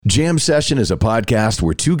Jam Session is a podcast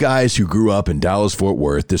where two guys who grew up in Dallas-Fort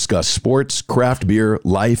Worth discuss sports, craft beer,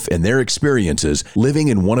 life, and their experiences living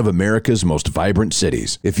in one of America's most vibrant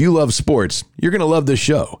cities. If you love sports, you're going to love this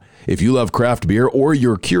show. If you love craft beer or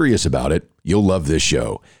you're curious about it, you'll love this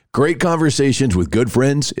show. Great conversations with good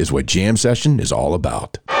friends is what Jam Session is all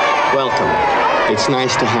about. Welcome. It's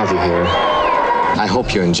nice to have you here. I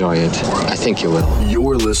hope you enjoy it. I think you will.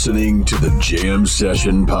 You're listening to the Jam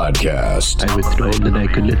Session Podcast. I was told that I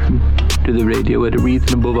could listen to the radio at a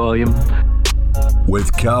reasonable volume.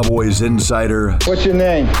 With Cowboys insider... What's your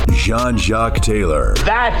name? Jean-Jacques Taylor.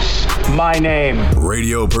 That's my name.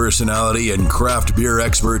 Radio personality and craft beer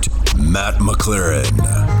expert, Matt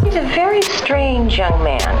McLaren. He's a very strange young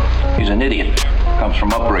man. He's an idiot. Comes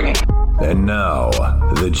from upbringing. And now,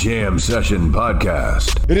 the Jam Session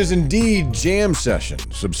Podcast. It is indeed Jam Session.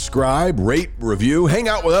 Subscribe, rate, review, hang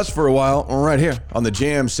out with us for a while right here on the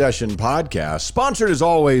Jam Session Podcast. Sponsored as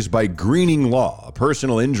always by Greening Law, a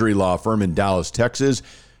personal injury law firm in Dallas, Texas.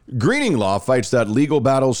 Greening Law fights that legal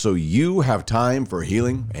battle so you have time for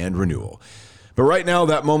healing and renewal. But right now,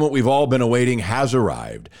 that moment we've all been awaiting has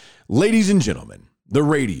arrived. Ladies and gentlemen, the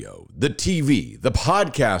radio, the TV, the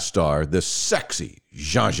podcast star, the sexy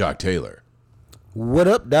Jean-Jacques Taylor. What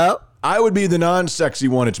up, dog? I would be the non-sexy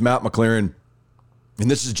one. It's Matt McLaren. And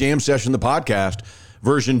this is Jam Session, the podcast,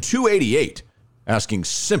 version 288, asking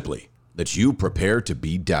simply that you prepare to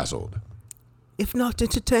be dazzled. If not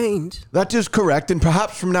entertained. That is correct. And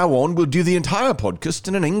perhaps from now on, we'll do the entire podcast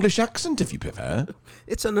in an English accent, if you prefer.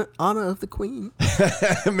 It's an honor of the Queen.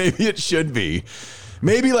 Maybe it should be.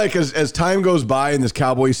 Maybe like as time goes by and this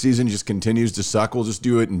Cowboys season just continues to suck, we'll just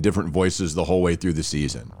do it in different voices the whole way through the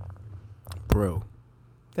season. Bro,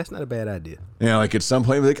 that's not a bad idea. Yeah, like at some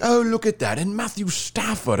point, we're like, oh, look at that. And Matthew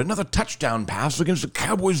Stafford, another touchdown pass against the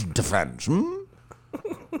Cowboys defense.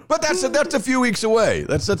 But that's a few weeks away.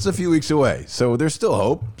 That's a few weeks away. So there's still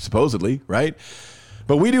hope, supposedly, right?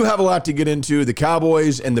 But we do have a lot to get into. The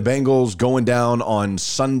Cowboys and the Bengals going down on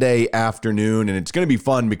Sunday afternoon, and it's going to be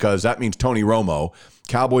fun because that means Tony Romo.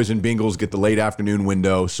 Cowboys and Bengals get the late afternoon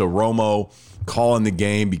window, so Romo calling the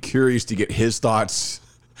game. Be curious to get his thoughts.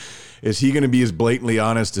 Is he going to be as blatantly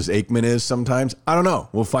honest as Aikman is sometimes? I don't know.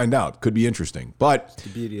 We'll find out. Could be interesting. But It's the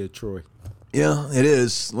beauty of Troy. Yeah, it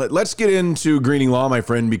is. Let's get into Greening Law, my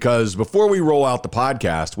friend, because before we roll out the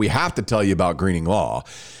podcast, we have to tell you about Greening Law.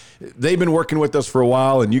 They've been working with us for a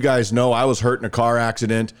while, and you guys know I was hurt in a car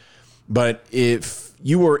accident. But if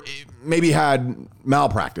you were maybe had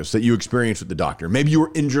malpractice that you experienced with the doctor, maybe you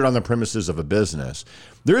were injured on the premises of a business,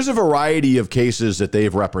 there's a variety of cases that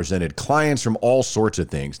they've represented, clients from all sorts of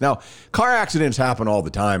things. Now, car accidents happen all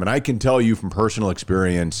the time, and I can tell you from personal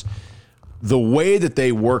experience, the way that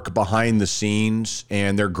they work behind the scenes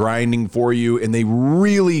and they're grinding for you, and they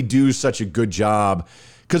really do such a good job.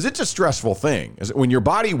 Because it's a stressful thing. When your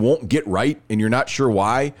body won't get right and you're not sure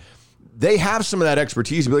why, they have some of that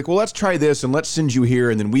expertise to be like, well, let's try this and let's send you here.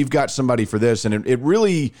 And then we've got somebody for this. And it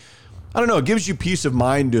really, I don't know, it gives you peace of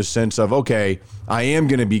mind to a sense of, okay, I am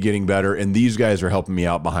going to be getting better. And these guys are helping me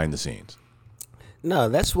out behind the scenes. No,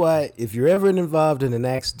 that's why if you're ever involved in an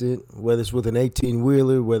accident, whether it's with an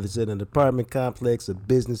 18-wheeler, whether it's in an apartment complex, a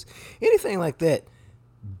business, anything like that,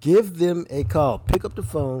 give them a call. Pick up the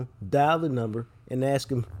phone, dial the number, and ask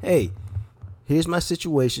them, hey, here's my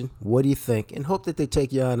situation. What do you think? And hope that they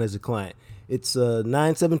take you on as a client. It's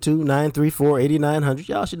 972-934-8900.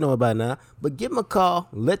 Y'all should know it by now. But give them a call.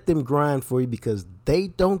 Let them grind for you because they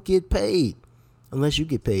don't get paid unless you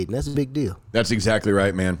get paid. And that's a big deal. That's exactly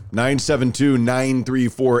right, man.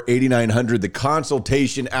 972-934-8900. The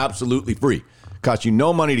consultation, absolutely free. Costs you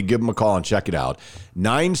no money to give them a call and check it out.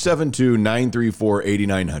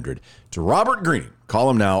 972-934-8900. To Robert Greening. Call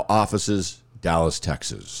him now. Offices, Dallas,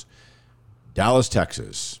 Texas. Dallas,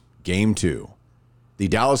 Texas, Game 2. The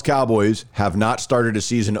Dallas Cowboys have not started a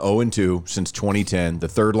season 0-2 since 2010, the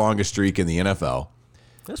third longest streak in the NFL.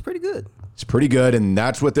 That's pretty good. It's pretty good, and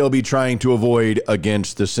that's what they'll be trying to avoid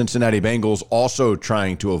against the Cincinnati Bengals, also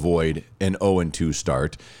trying to avoid an 0-2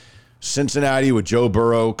 start. Cincinnati with Joe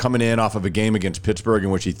Burrow coming in off of a game against Pittsburgh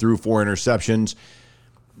in which he threw 4 interceptions.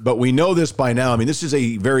 But we know this by now. I mean, this is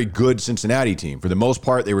a very good Cincinnati team. For the most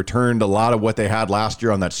part, they returned a lot of what they had last year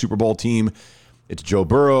on that Super Bowl team. It's Joe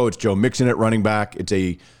Burrow. It's Joe Mixon at running back. It's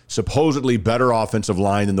a supposedly better offensive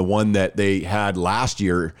line than the one that they had last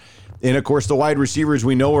year. And, of course, the wide receivers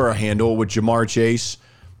we know are a handle with Jamar Chase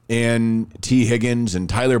and T. Higgins and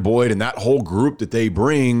Tyler Boyd and that whole group that they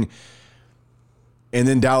bring. And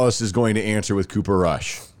then Dallas is going to answer with Cooper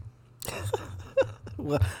Rush.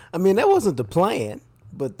 Well, I mean, that wasn't the plan.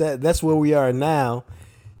 But that's where we are now.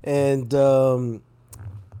 And,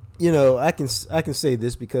 I can say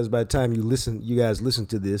this because by the time you guys listen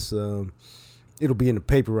to this, it'll be in the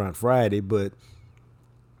paper on Friday. But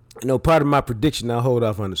part of my prediction, I'll hold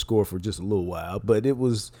off on the score for just a little while. But it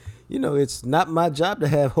was, it's not my job to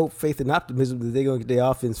have hope, faith, and optimism that they're going to get their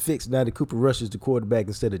offense fixed now that Cooper Rush is the quarterback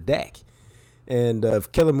instead of Dak. And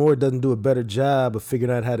if Kellen Moore doesn't do a better job of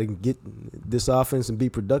figuring out how to get this offense and be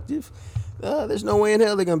productive, there's no way in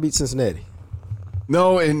hell they're going to beat Cincinnati.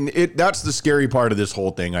 No, and that's the scary part of this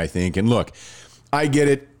whole thing, I think. And look, I get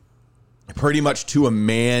it. Pretty much to a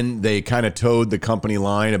man, they kind of towed the company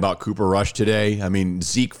line about Cooper Rush today. I mean,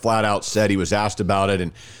 Zeke flat out said he was asked about it,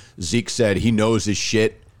 and Zeke said he knows his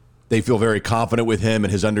shit. They feel very confident with him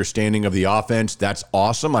and his understanding of the offense. That's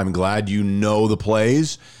awesome. I'm glad you know the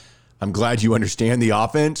plays. I'm glad you understand the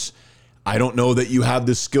offense. I don't know that you have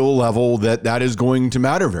the skill level that is going to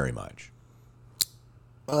matter very much.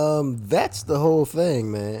 That's the whole thing,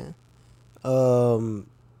 man.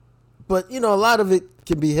 But a lot of it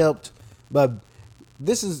can be helped by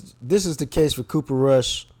this is the case for Cooper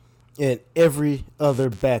Rush and every other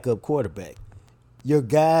backup quarterback. Your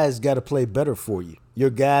guys got to play better for you. Your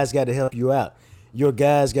guys got to help you out. Your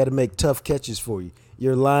guys got to make tough catches for you.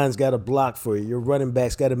 Your line's got to block for you. Your running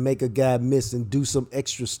backs got to make a guy miss and do some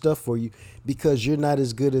extra stuff for you because you're not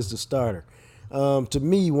as good as the starter. To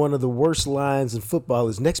me, one of the worst lines in football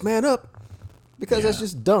is next man up because that's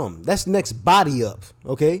just dumb. That's next body up,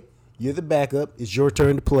 okay? You're the backup. It's your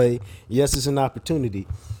turn to play. Yes, it's an opportunity.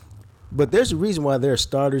 But there's a reason why there are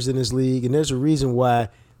starters in this league, and there's a reason why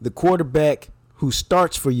the quarterback who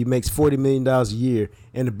starts for you makes $40 million a year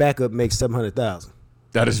and the backup makes $700,000.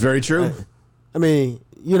 That is very true. I mean,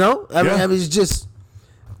 it's just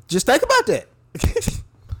think about that.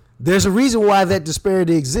 There's a reason why that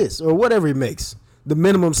disparity exists, or whatever he makes, the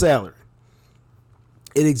minimum salary.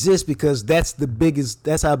 It exists because that's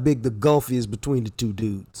how big the gulf is between the two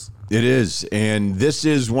dudes. It is, and this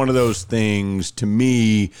is one of those things, to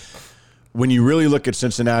me, when you really look at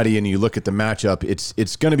Cincinnati and you look at the matchup,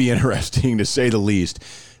 it's going to be interesting to say the least.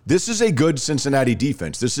 This is a good Cincinnati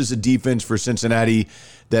defense. This is a defense for Cincinnati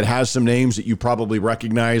that has some names that you probably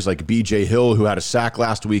recognize, like B.J. Hill, who had a sack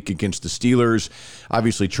last week against the Steelers.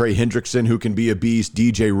 Obviously, Trey Hendrickson, who can be a beast.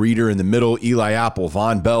 DJ Reader in the middle. Eli Apple,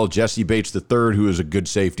 Von Bell, Jesse Bates III, who is a good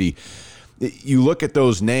safety. You look at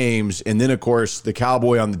those names, and then, of course, the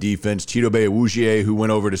cowboy on the defense, Chidobe Awuzie, who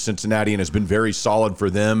went over to Cincinnati and has been very solid for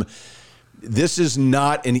them. This is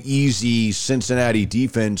not an easy Cincinnati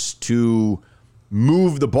defense to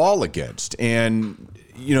move the ball against. And,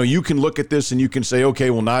 you can look at this and you can say,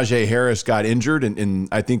 okay, well, Najee Harris got injured, and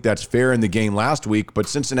I think that's fair in the game last week. But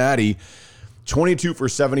Cincinnati, 22 for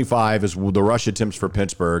 75 is the rush attempts for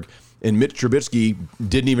Pittsburgh, and Mitch Trubisky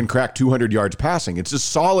didn't even crack 200 yards passing. It's a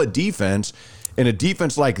solid defense, and a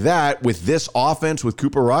defense like that with this offense with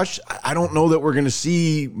Cooper Rush, I don't know that we're going to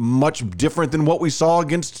see much different than what we saw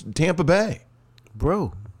against Tampa Bay.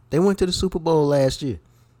 Bro, they went to the Super Bowl last year.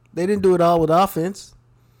 They didn't do it all with offense.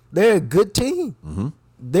 They're a good team. Mm-hmm.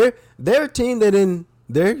 They're a team that in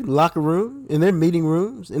their locker room, in their meeting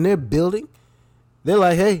rooms, in their building, they're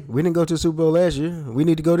like, hey, we didn't go to the Super Bowl last year. We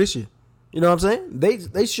need to go this year. You know what I'm saying?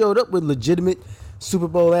 They showed up with legitimate Super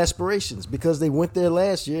Bowl aspirations because they went there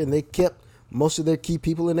last year and they kept most of their key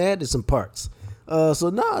people and added some parts.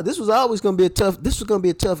 This was always going to be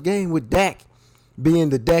a tough game with Dak being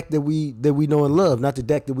the Dak that we know and love, not the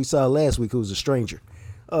Dak that we saw last week who was a stranger.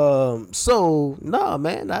 Man,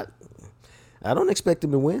 I don't expect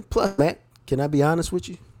them to win. Plus, Matt, can I be honest with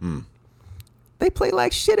you? They play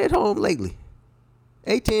like shit at home lately.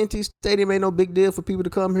 AT&T Stadium ain't no big deal for people to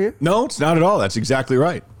come here. No, it's not at all. That's exactly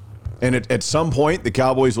right. And at some point, the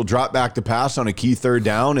Cowboys will drop back to pass on a key third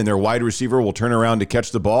down, and their wide receiver will turn around to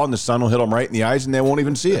catch the ball, and the sun will hit them right in the eyes, and they won't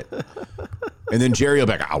even see it. And then Jerry will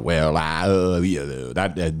be like,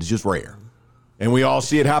 that's just rare. And we all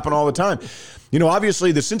see it happen all the time.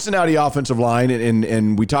 Obviously, the Cincinnati offensive line,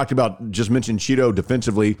 and we talked about, just mentioned Cheeto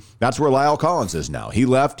defensively, that's where Lyle Collins is now. He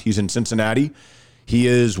left. He's in Cincinnati. He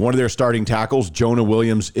is one of their starting tackles. Jonah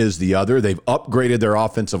Williams is the other. They've upgraded their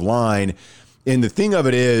offensive line. And the thing of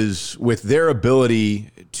it is, with their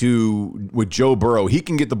ability with Joe Burrow, he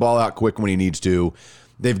can get the ball out quick when he needs to.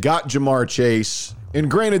 They've got Jamar Chase. And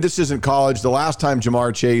granted, this isn't college. The last time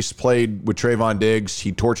Jamar Chase played with Trayvon Diggs,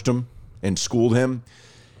 he torched him and schooled him.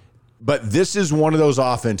 But this is one of those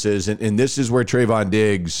offenses, and this is where Trayvon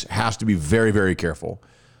Diggs has to be very, very careful.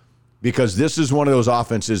 Because this is one of those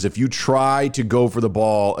offenses, if you try to go for the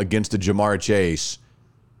ball against a Jamar Chase,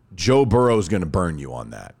 Joe Burrow is going to burn you on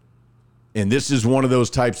that. And this is one of those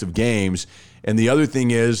types of games. And the other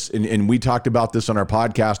thing is, and we talked about this on our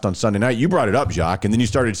podcast on Sunday night, you brought it up, Jacques, and then you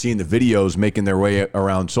started seeing the videos making their way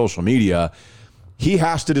around social media. He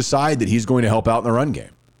has to decide that he's going to help out in the run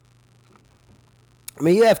game. I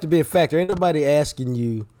mean, you have to be a factor. Ain't nobody asking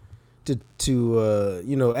you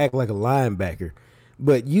to act like a linebacker.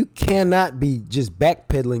 But you cannot be just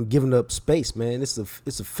backpedaling, giving up space, man. It's a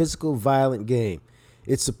physical, violent game.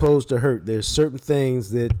 It's supposed to hurt. There's certain things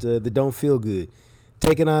that don't feel good.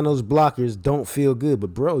 Taking on those blockers don't feel good.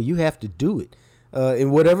 But, bro, you have to do it. In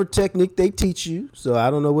whatever technique they teach you, so I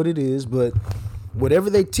don't know what it is, but whatever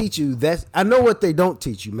they teach you, I know what they don't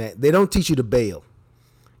teach you, Matt. They don't teach you to bail.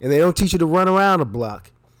 And they don't teach you to run around a block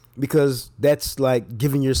because that's like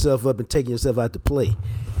giving yourself up and taking yourself out to play.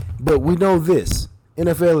 But we know this.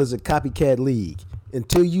 NFL is a copycat league.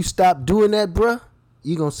 Until you stop doing that, bruh,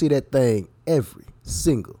 you're going to see that thing every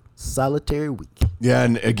single solitary week. Yeah,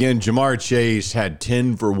 and again, Jamar Chase had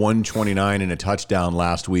 10 for 129 and a touchdown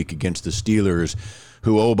last week against the Steelers,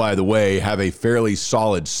 who, oh, by the way, have a fairly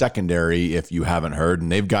solid secondary, if you haven't heard,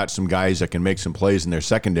 and they've got some guys that can make some plays in their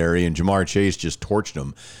secondary, and Jamar Chase just torched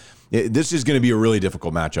them. This is going to be a really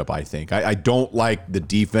difficult matchup, I think. I don't like the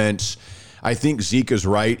defense. I think Zeke is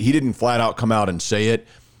right. He didn't flat out come out and say it,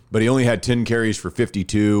 but he only had 10 carries for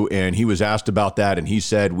 52, and he was asked about that, and he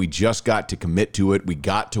said, we just got to commit to it. We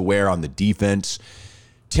got to wear on the defense.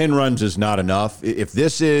 10 runs is not enough. If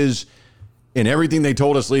this is... And everything they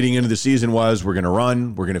told us leading into the season was, we're going to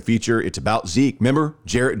run, we're going to feature. It's about Zeke. Remember,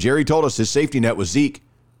 Jerry told us his safety net was Zeke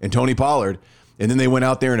and Tony Pollard, and then they went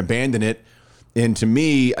out there and abandoned it. And to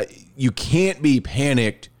me, you can't be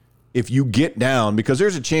panicked if you get down, because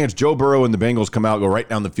there's a chance Joe Burrow and the Bengals come out, go right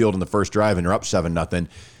down the field in the first drive, and they're up 7-0.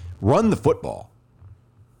 Run the football.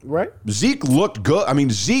 Right. Zeke looked good. I mean,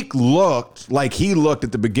 Zeke looked like he looked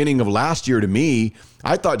at the beginning of last year to me.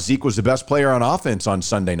 I thought Zeke was the best player on offense on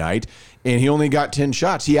Sunday night, and he only got 10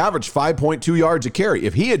 shots. He averaged 5.2 yards a carry.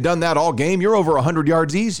 If he had done that all game, you're over 100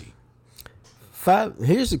 yards easy.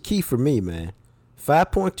 Here's the key for me, man.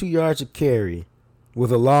 5.2 yards a carry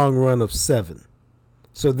with a long run of 7.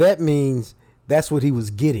 So that means that's what he was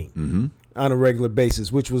getting on a regular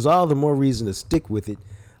basis, which was all the more reason to stick with it.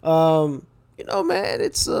 Man,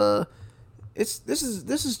 this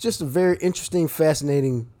is just a very interesting,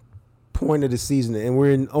 fascinating point of the season, and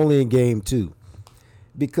we're only in game 2.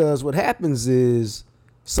 Because what happens is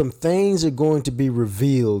some things are going to be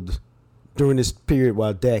revealed during this period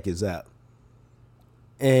while Dak is out.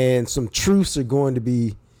 And some truths are going to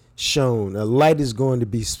be shown. A light is going to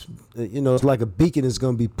be, it's like a beacon is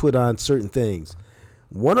going to be put on certain things.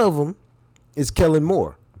 One of them is Kellen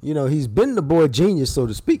Moore. He's been the boy genius, so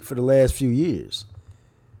to speak, for the last few years.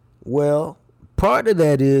 Well, part of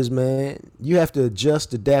that is, man, you have to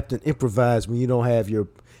adjust, adapt, and improvise when you don't have your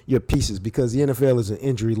pieces, because the NFL is an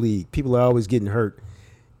injury league. People are always getting hurt.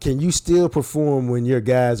 Can you still perform when your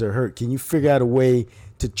guys are hurt? Can you figure out a way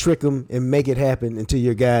to trick them and make it happen until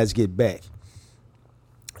your guys get back?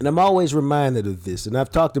 And I'm always reminded of this, and I've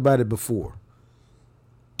talked about it before.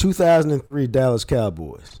 2003 Dallas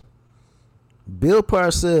Cowboys. Bill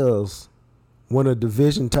Parcells won a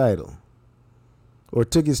division title, or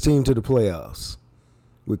took his team to the playoffs,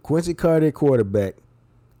 with Quincy Carter at quarterback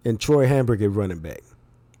and Troy Hambrick at running back.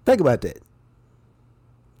 Think about that.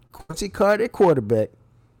 Quincy Carter at quarterback,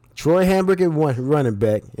 Troy Hambrick at running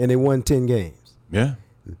back, and they won 10 games. Yeah.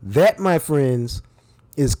 That, my friends,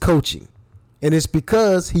 is coaching. And it's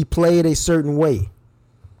because he played a certain way.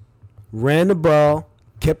 Ran the ball,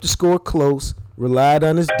 kept the score close, relied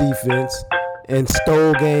on his defense, and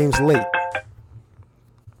stole games late.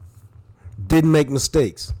 Didn't make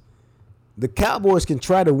mistakes. The Cowboys can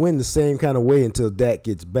try to win the same kind of way until Dak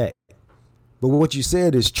gets back. But what you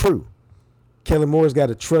said is true. Kellen Moore's got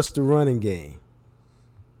to trust the running game.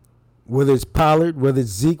 Whether it's Pollard, whether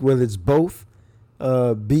it's Zeke, whether it's both,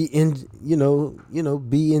 be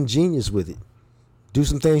ingenious with it. Do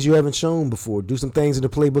some things you haven't shown before. Do some things in the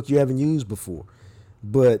playbook you haven't used before.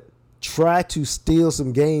 But try to steal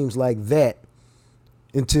some games like that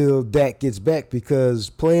until Dak gets back, because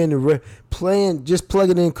just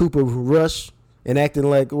plugging in Cooper Rush and acting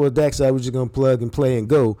like, well, Dak said we're just going to plug and play and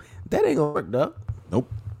go, that ain't going to work, dog.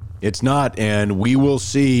 Nope, it's not. And we will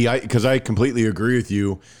see, because I completely agree with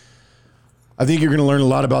you. I think you're going to learn a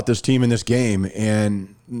lot about this team in this game.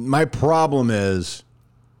 And my problem is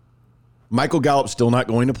Michael Gallup's still not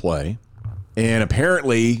going to play. And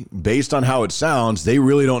apparently, based on how it sounds, they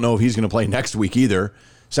really don't know if he's going to play next week either.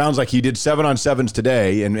 Sounds like he did 7-on-7s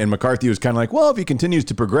today, and McCarthy was kind of like, well, if he continues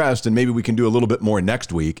to progress, then maybe we can do a little bit more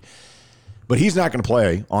next week. But he's not going to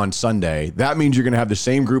play on Sunday. That means you're going to have the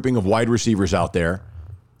same grouping of wide receivers out there.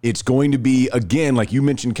 It's going to be, again, like you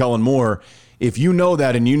mentioned, Kellen Moore. If you know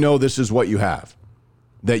that and you know this is what you have,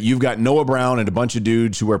 that you've got Noah Brown and a bunch of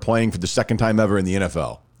dudes who are playing for the second time ever in the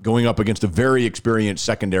NFL, going up against a very experienced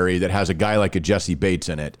secondary that has a guy like a Jesse Bates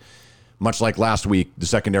in it, much like last week, the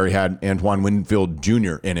secondary had Antoine Winfield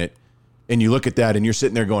Jr. in it. And you look at that and you're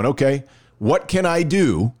sitting there going, okay, what can I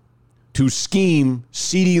do to scheme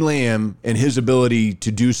CeeDee Lamb and his ability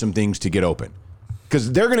to do some things to get open?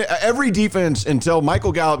 Because they're going to, every defense until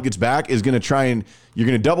Michael Gallup gets back is going to try and, you're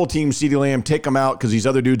going to double team CeeDee Lamb, take him out because these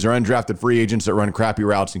other dudes are undrafted free agents that run crappy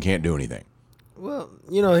routes and can't do anything. Well,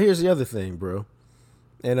 here's the other thing, bro.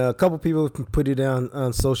 And a couple people put it down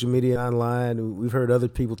on social media, online. We've heard other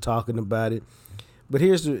people talking about it. But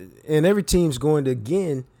and every team's going to,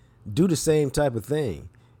 again, do the same type of thing.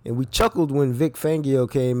 And we chuckled when Vic Fangio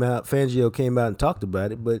came out and talked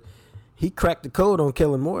about it, but he cracked the code on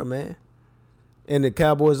Kellen Moore, man. And the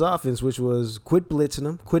Cowboys offense, which was quit blitzing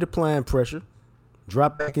them, quit applying pressure,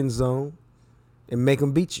 drop back in zone, and make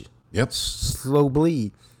them beat you. Yep. Slow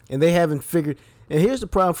bleed. And they haven't figured. And here's the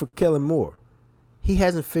problem for Kellen Moore. He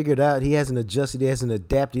hasn't figured out. He hasn't adjusted. He hasn't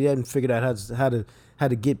adapted. He hasn't figured out how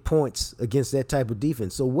to get points against that type of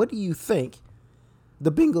defense. So what do you think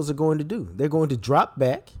the Bengals are going to do? They're going to drop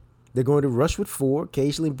back. They're going to rush with 4,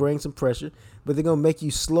 occasionally bring some pressure, but they're going to make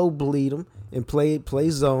you slow bleed them and play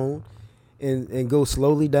zone and go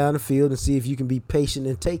slowly down the field and see if you can be patient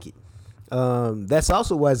and take it. That's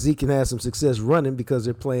also why Zeke can have some success running, because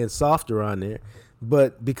they're playing softer on there.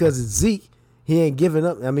 But because it's Zeke, he ain't giving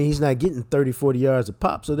up. I mean, he's not getting 30, 40 yards a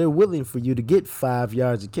pop, so they're willing for you to get 5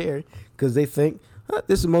 yards a carry because they think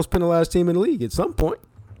this is the most penalized team in the league. At some point,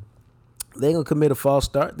 they're going to commit a false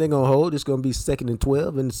start. They're going to hold. It's going to be 2nd and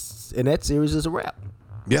 12, and that series is a wrap.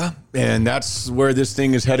 Yeah, and that's where this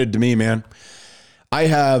thing is headed to me, man. I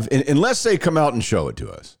have, unless they come out and show it to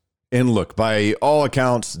us. And look, by all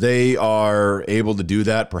accounts, they are able to do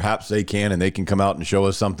that. Perhaps they can, and they can come out and show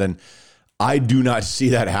us something. I do not see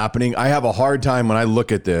that happening. I have a hard time when I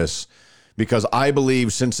look at this because I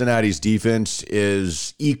believe Cincinnati's defense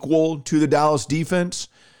is equal to the Dallas defense,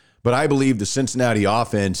 but I believe the Cincinnati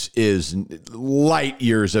offense is light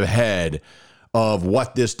years ahead of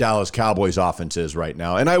what this Dallas Cowboys offense is right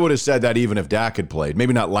now. And I would have said that even if Dak had played,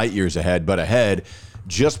 maybe not light years ahead, but ahead,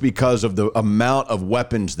 just because of the amount of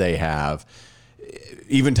weapons they have.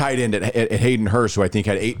 Even tight end at Hayden Hurst, who I think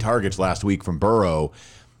had 8 targets last week from Burrow.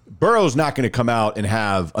 Burrow's not going to come out and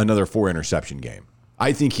have another 4-interception game.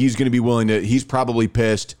 I think he's going to be willing to, he's probably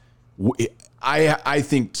pissed. I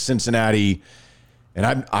think Cincinnati,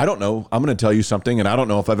 and I don't know, I'm going to tell you something, and I don't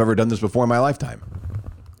know if I've ever done this before in my lifetime.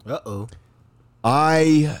 Uh-oh.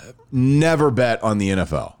 I never bet on the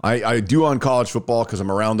NFL. I do on college football because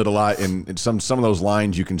I'm around it a lot, and some of those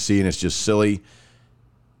lines you can see, and it's just silly.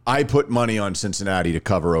 I put money on Cincinnati to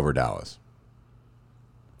cover over Dallas.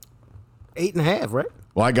 8.5, right?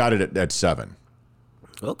 Well, I got it at 7.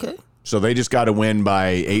 Okay. So they just got to win by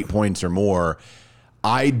 8 points or more.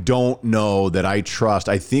 I don't know that I trust.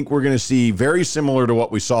 I think we're going to see very similar to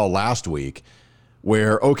what we saw last week,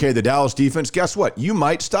 where, okay, the Dallas defense, guess what? You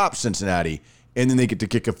might stop Cincinnati, and then they get to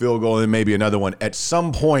kick a field goal and then maybe another one. At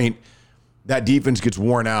some point, that defense gets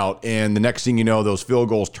worn out, and the next thing you know, those field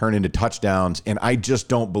goals turn into touchdowns. And I just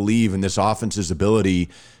don't believe in this offense's ability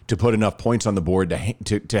to put enough points on the board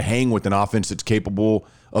to hang with an offense that's capable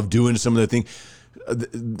of doing some of the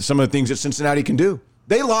things that Cincinnati can do.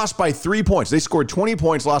 They lost by 3 points. They scored 20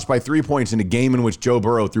 points, lost by 3 points in a game in which Joe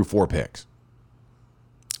Burrow threw 4 picks.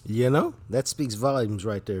 You know, that speaks volumes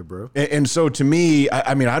right there, bro. And so to me,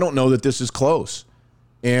 I mean, I don't know that this is close.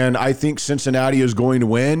 And I think Cincinnati is going to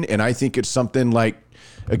win. And I think it's something like,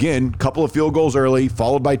 again, a couple of field goals early,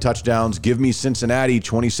 followed by touchdowns. Give me Cincinnati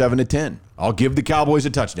 27-10. I'll give the Cowboys a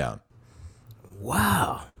touchdown.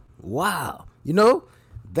 Wow. You know,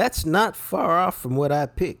 that's not far off from what I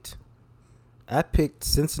picked. I picked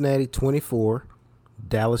Cincinnati 24,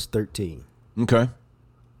 Dallas 13. Okay.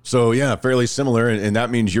 So, yeah, fairly similar. And that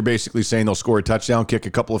means you're basically saying they'll score a touchdown, kick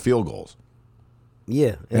a couple of field goals.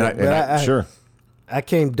 Yeah. Sure. I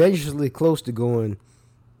came dangerously close to going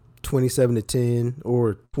 27-10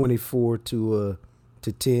 or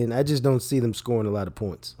 24-10. I just don't see them scoring a lot of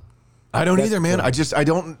points. I don't either, man. I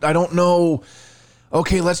don't know.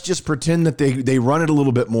 Okay, let's just pretend that they run it a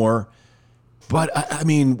little bit more. But, I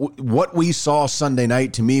mean, what we saw Sunday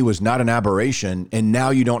night to me was not an aberration, and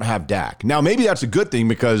now you don't have Dak. Now, maybe that's a good thing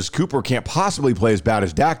because Cooper can't possibly play as bad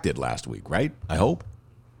as Dak did last week, right? I hope.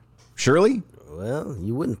 Surely? Well,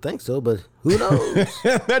 you wouldn't think so, but who knows?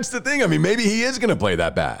 That's the thing. I mean, maybe he is going to play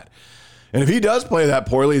that bad. And if he does play that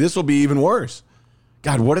poorly, this will be even worse.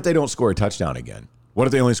 God, what if they don't score a touchdown again? What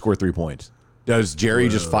if they only score 3 points? Does Jerry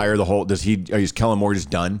just fire the whole? Is Kellen Moore just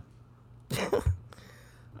done?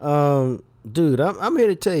 Dude, I'm here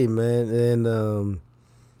to tell you, man, and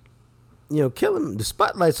the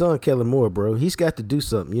spotlight's on Kellen Moore, bro. He's got to do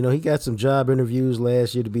something. He got some job interviews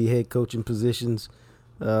last year to be head coaching positions,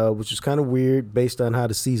 which was kind of weird based on how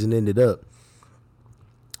the season ended up.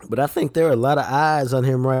 But I think there are a lot of eyes on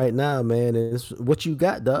him right now, man, and it's what you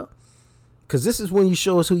got, dog. Because this is when you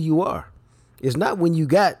show us who you are. It's not when you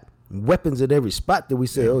got weapons at every spot that we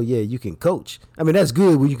say, oh, yeah, you can coach. I mean, that's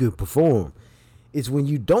good when you can perform. It's when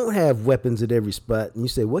you don't have weapons at every spot and you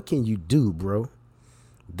say, what can you do, bro?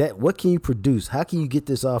 What can you produce? How can you get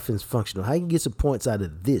this offense functional? How can you get some points out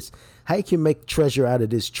of this? How you can make treasure out of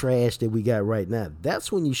this trash that we got right now?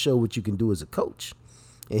 That's when you show what you can do as a coach.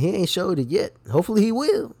 And he ain't showed it yet. Hopefully he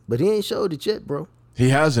will, but he ain't showed it yet, bro. He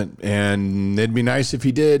hasn't, and it'd be nice if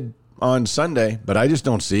he did on Sunday, but I just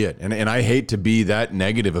don't see it. And I hate to be that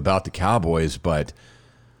negative about the Cowboys, but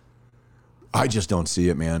I just don't see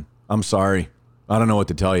it, man. I'm sorry. I don't know what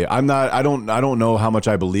to tell you. I don't know how much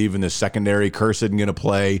I believe in this secondary. Curse isn't going to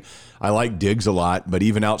play. I like Diggs a lot, but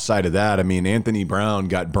even outside of that, I mean, Anthony Brown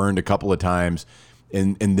got burned a couple of times.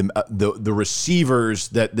 And the receivers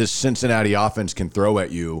that this Cincinnati offense can throw at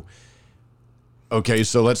you. Okay,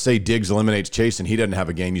 so let's say Diggs eliminates Chase and he doesn't have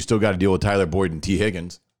a game. You still got to deal with Tyler Boyd and T.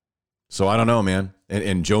 Higgins. So I don't know, man.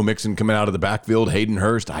 And Joe Mixon coming out of the backfield, Hayden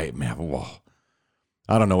Hurst. I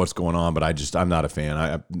don't know what's going on, but I'm not a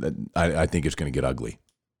fan. I think it's going to get ugly.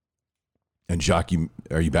 And Jacques,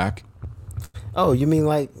 are you back? Oh, you mean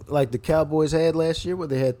like the Cowboys had last year where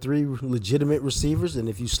they had 3 legitimate receivers, and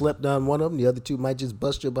if you slept on one of them, the other 2 might just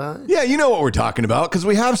bust your behind? Yeah, you know what we're talking about because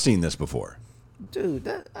we have seen this before. Dude,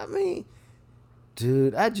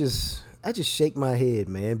 I just shake my head,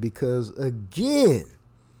 man, because again,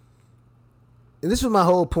 and this was my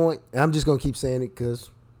whole point, and I'm just going to keep saying it because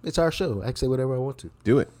it's our show. I can say whatever I want to.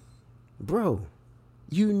 Do it. Bro,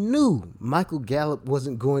 you knew Michael Gallup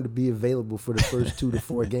wasn't going to be available for the first 2 to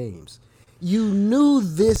 4 games. You knew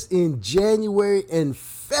this in January and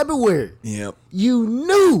February. Yep. You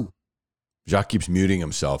knew. Jacques keeps muting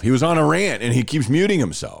himself. He was on a rant, and he keeps muting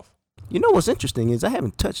himself. You know what's interesting is I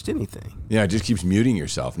haven't touched anything. Yeah, it just keeps muting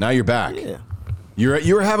yourself. Now you're back. Yeah.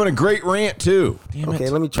 You were having a great rant, too. Okay,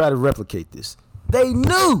 let me try to replicate this. They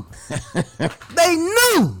knew. They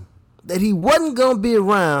knew that he wasn't going to be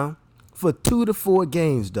around for 2 to 4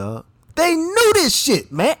 games, dog. They knew this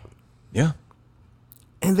shit, man. Yeah.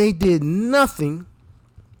 And they did nothing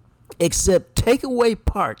except take away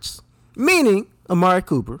parts, meaning Amari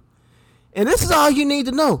Cooper. And this is all you need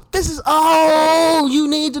to know. This is all you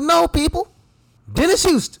need to know, people. Dennis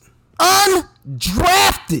Houston,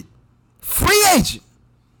 undrafted free agent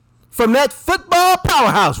from that football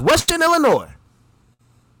powerhouse, Western Illinois,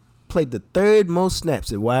 played the 3rd most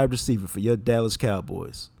snaps at wide receiver for your Dallas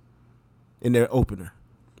Cowboys in their opener.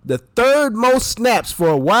 The 3rd most snaps for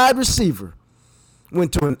a wide receiver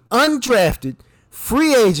went to an undrafted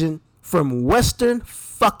free agent from Western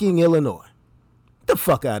fucking Illinois. Get the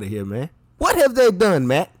fuck out of here, man. What have they done,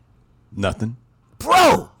 Matt? Nothing.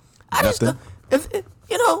 Bro, I Nothing.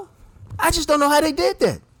 just don't know how they did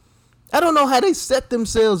that. I don't know how they set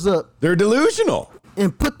themselves up. They're delusional.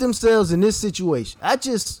 And put themselves in this situation.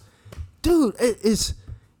 Dude, it's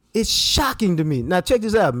shocking to me. Now, check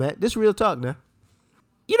this out, Matt. This is real talk now.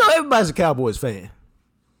 Everybody's a Cowboys fan.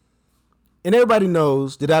 And everybody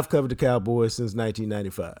knows that I've covered the Cowboys since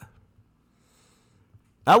 1995.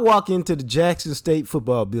 I walk into the Jackson State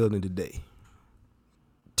football building today.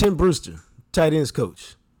 Tim Brewster, tight ends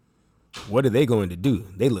coach. What are they going to do?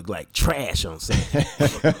 They look like trash on Sunday.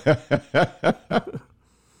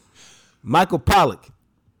 Michael Pollock,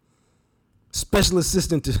 special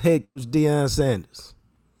assistant to head coach Deion Sanders.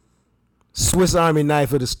 Swiss Army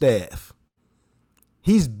knife of the staff.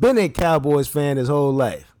 He's been a Cowboys fan his whole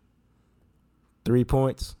life. 3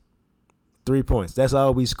 points. 3 points. That's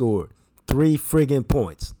all we scored. 3 friggin'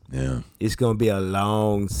 points. Yeah. It's going to be a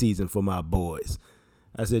long season for my boys.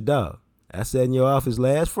 I said, dog, I sat in your office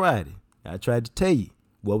last Friday. I tried to tell you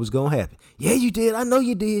what was going to happen. Yeah, you did. I know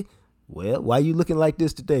you did. Well, why you looking like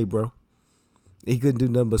this today, bro? He couldn't do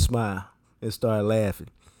nothing but smile and start laughing.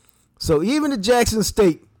 So even the Jackson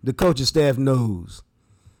State, the coaching staff knows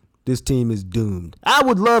this team is doomed. I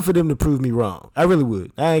would love for them to prove me wrong. I really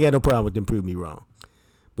would. I ain't got no problem with them proving me wrong.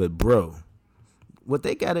 But, bro, what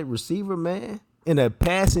they got at receiver, man, in a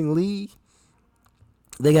passing league,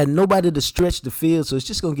 they got nobody to stretch the field, so it's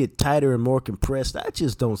just going to get tighter and more compressed. I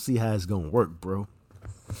just don't see how it's going to work, bro.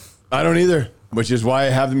 I don't either, which is why I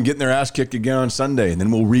have them getting their ass kicked again on Sunday, and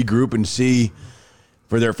then we'll regroup and see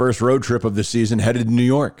for their first road trip of the season headed to New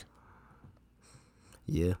York.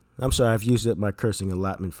 Yeah. I'm sorry. I've used up my cursing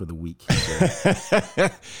allotment for the week. So.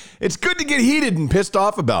 It's good to get heated and pissed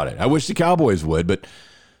off about it. I wish the Cowboys would, but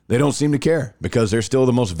they don't seem to care because they're still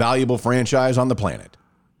the most valuable franchise on the planet.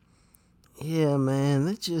 Yeah, man.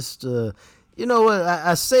 They just, you know what?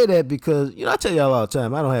 I say that because, I tell y'all all the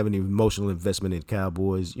time, I don't have any emotional investment in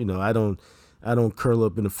Cowboys. I don't curl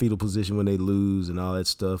up in a fetal position when they lose and all that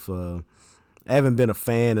stuff. I haven't been a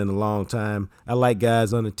fan in a long time. I like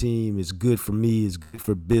guys on the team. It's good for me. It's good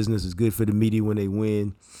for business. It's good for the media when they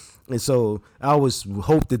win. And so I always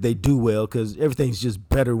hope that they do well because everything's just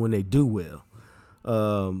better when they do well.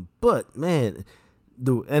 But, man,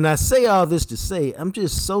 and I say all this to say I'm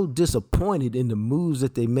just so disappointed in the moves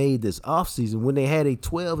that they made this offseason when they had a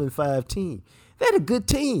 12-5 team. They had a good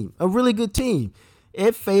team, a really good team.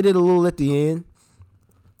 It faded a little at the end.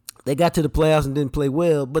 They got to the playoffs and didn't play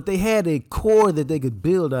well, but they had a core that they could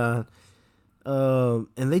build on,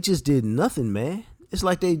 and they just did nothing, man. It's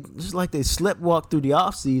like they sleptwalked through the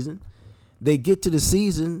offseason. They get to the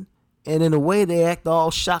season, and in a way, they act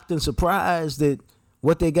all shocked and surprised that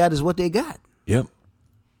what they got is what they got. Yep.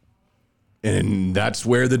 And that's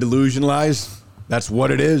where the delusion lies. That's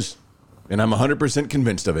what it is. And I'm 100%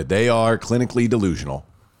 convinced of it. They are clinically delusional.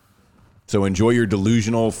 So enjoy your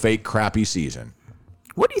delusional, fake, crappy season.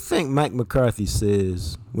 What do you think Mike McCarthy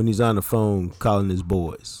says when he's on the phone calling his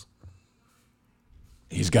boys?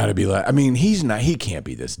 He's got to be like, he can't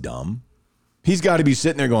be this dumb. He's got to be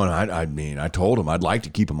sitting there going, I told him I'd like to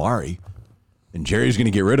keep Amari. And Jerry's going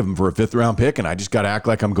to get rid of him for a 5th-round pick, and I just got to act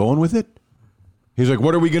like I'm going with it. He's like,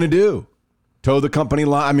 what are we going to do? Toe the company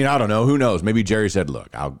line? I don't know. Who knows? Maybe Jerry said, look,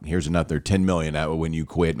 here's another $10 million when you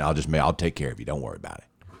quit, and I'll take care of you. Don't worry about it.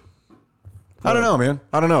 I don't know, man.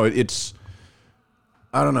 I don't know.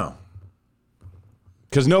 I don't know.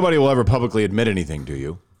 Because nobody will ever publicly admit anything to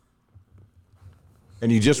you.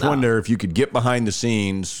 And you just wonder if you could get behind the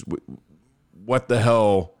scenes. What the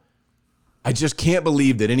hell? I just can't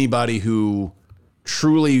believe that anybody who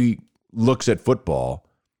truly looks at football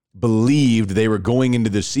believed they were going into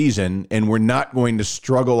the season and were not going to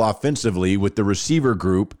struggle offensively with the receiver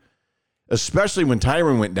group, especially when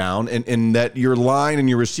Tyron went down, and that your line and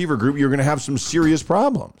your receiver group, you're going to have some serious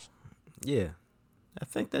problems. Yeah. I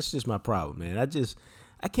think that's just my problem, man.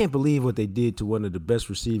 I can't believe what they did to one of the best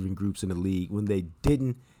receiving groups in the league when they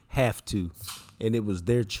didn't have to, and it was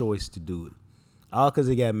their choice to do it. All because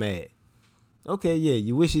they got mad. Okay, yeah,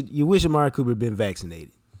 you wish Amari Cooper had been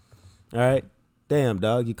vaccinated. All right? Damn,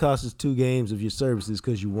 dog, you cost us 2 games of your services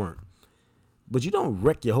because you weren't. But you don't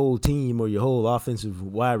wreck your whole team or your whole offensive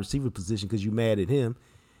wide receiver position because you're mad at him.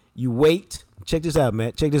 You wait. Check this out,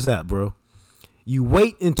 Matt. Check this out, bro. You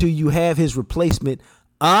wait until you have his replacement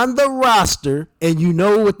on the roster and you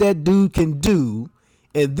know what that dude can do,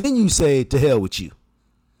 and then you say, to hell with you.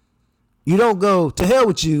 You don't go, to hell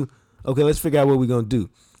with you. Okay, let's figure out what we're going to do.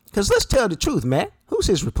 Because let's tell the truth, Matt. Who's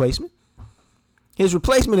his replacement? His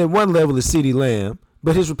replacement at one level is CeeDee Lamb,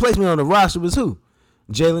 but his replacement on the roster was who?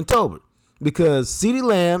 Jalen Tolbert. Because CeeDee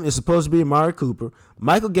Lamb is supposed to be Amari Cooper.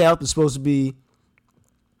 Michael Gallup is supposed to be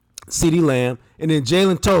CeeDee Lamb. And then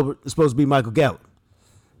Jalen Tolbert is supposed to be Michael Gallup.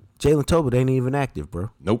 Jalen Tolbert ain't even active, bro.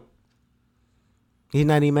 Nope. He's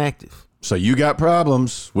not even active. So you got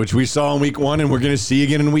problems, which we saw in week 1 and we're going to see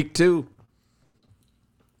again in week 2.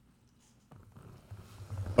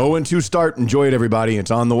 0-2 start. Enjoy it, everybody.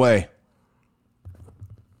 It's on the way.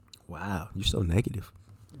 Wow, you're so negative.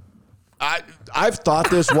 I've thought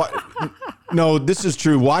this. No, this is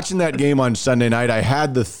true. Watching that game on Sunday night, I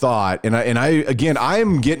had the thought, and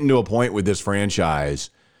I'm getting to a point with this franchise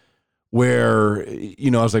where, I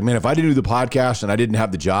was like, man, if I didn't do the podcast and I didn't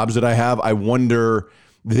have the jobs that I have, I wonder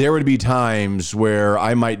there would be times where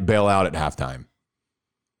I might bail out at halftime.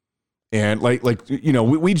 And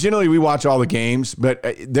we generally watch all the games, but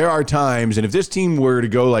there are times, and if this team were to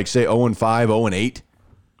go like say 0-5, 0-8,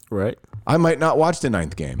 right, I might not watch the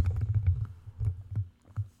 9th game.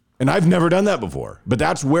 And I've never done that before. But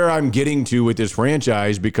that's where I'm getting to with this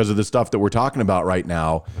franchise because of the stuff that we're talking about right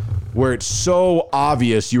now, where it's so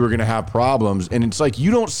obvious you were going to have problems. And it's like,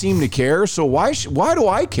 you don't seem to care. So why do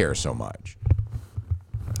I care so much?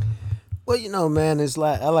 Well, man, it's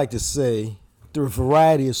like I like to say, through a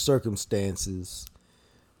variety of circumstances,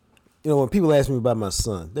 when people ask me about my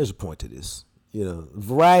son, there's a point to this. A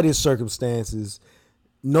variety of circumstances,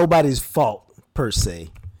 nobody's fault per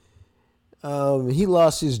se. He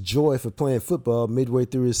lost his joy for playing football midway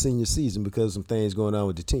through his senior season because of some things going on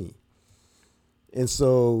with the team. And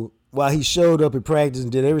so while he showed up at practice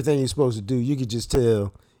and did everything he was supposed to do, you could just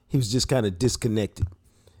tell he was just kind of disconnected.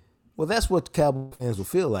 Well, that's what the Cowboy fans will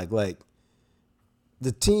feel like. Like,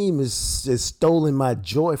 the team is stolen my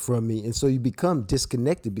joy from me. And so you become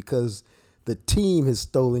disconnected because the team has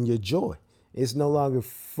stolen your joy. It's no longer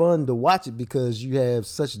fun to watch it because you have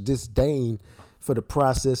such disdain for the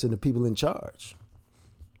process and the people in charge.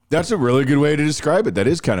 That's a really good way to describe it. That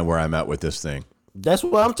is kind of where I'm at with this thing. That's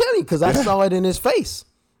what I'm telling you, because I saw it in his face.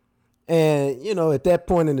 And, at that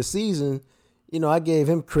point in the season, I gave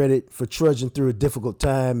him credit for trudging through a difficult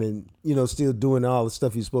time and, still doing all the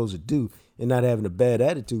stuff he's supposed to do and not having a bad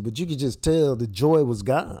attitude. But you could just tell the joy was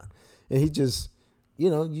gone. And he just,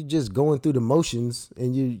 you just going through the motions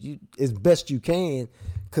and you as best you can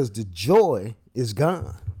because the joy is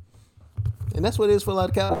gone. And that's what it is for a lot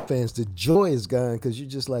of Cowboys fans. The joy is gone because you're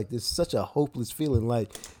just like, it's such a hopeless feeling.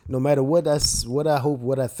 Like, no matter what I hope,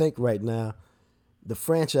 what I think right now, the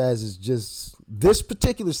franchise is just, this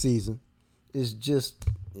particular season is just,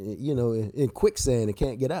 in quicksand and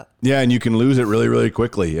can't get out. Yeah, and you can lose it really, really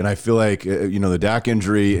quickly. And I feel like, the Dak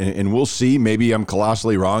injury, and we'll see, maybe I'm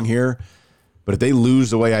colossally wrong here, but if they lose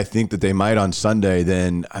the way I think that they might on Sunday,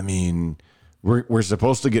 then, I mean, we're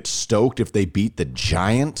supposed to get stoked if they beat the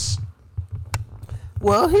Giants.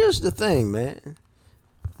 Well, here's the thing, man.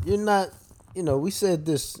 You're not, we said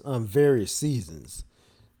this on various seasons.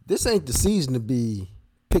 This ain't the season to be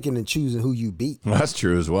picking and choosing who you beat. Well, that's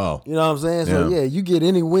true as well. You know what I'm saying? So, yeah, you get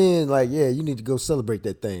any win, you need to go celebrate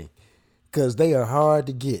that thing because they are hard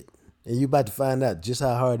to get. And you're about to find out just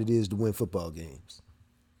how hard it is to win football games.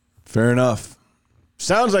 Fair enough.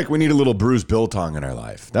 Sounds like we need a little Bruised Biltong in our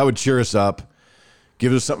life. That would cheer us up.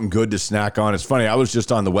 Give us something good to snack on. It's funny, I was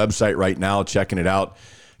just on the website right now checking it out.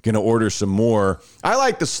 Going to order some more. I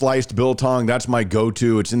like the sliced biltong. That's my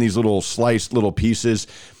go-to. It's in these little sliced little pieces.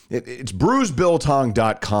 It's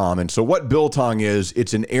bruisedbiltong.com. And so what biltong is,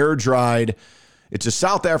 it's a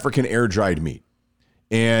South African air-dried meat.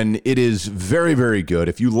 And it is very, very good.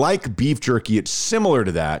 If you like beef jerky, it's similar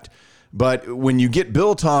to that. But when you get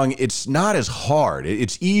biltong, it's not as hard.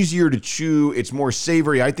 It's easier to chew. It's more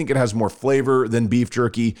savory. I think it has more flavor than beef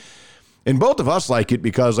jerky. And both of us like it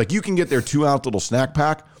because you can get their 2-ounce little snack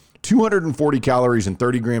pack, 240 calories and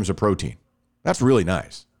 30 grams of protein. That's really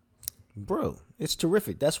nice. Bro, it's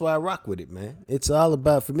terrific. That's why I rock with it, man.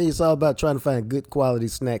 For me, it's all about trying to find good quality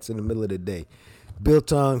snacks in the middle of the day.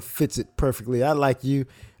 Biltong fits it perfectly. I like you.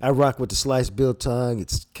 I rock with the sliced biltong.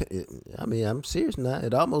 I'm serious now.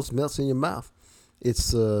 It almost melts in your mouth.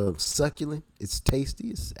 It's succulent. It's tasty.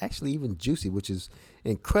 It's actually even juicy, which is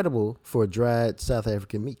incredible for a dried South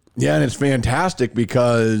African meat. Yeah, and it's fantastic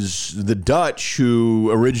because the Dutch,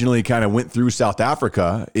 who originally kind of went through South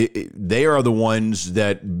Africa, they are the ones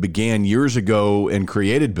that began years ago and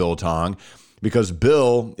created biltong because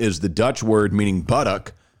bil is the Dutch word meaning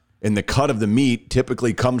buttock. And the cut of the meat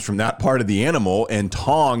typically comes from that part of the animal, and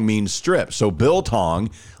tong means strip. So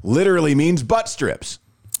biltong literally means butt strips.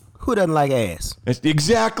 Who doesn't like ass?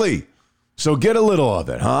 Exactly. So get a little of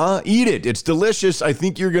it, huh? Eat it. It's delicious. I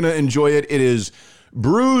think you're going to enjoy it. It is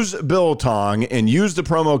Bruised Biltong, and use the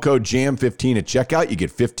promo code JAM15 at checkout. You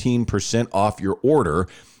get 15% off your order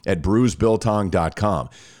at bruisedbiltong.com.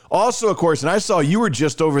 Also, of course, and I saw you were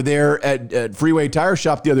just over there at Freeway Tire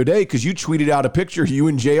Shop the other day because you tweeted out a picture of you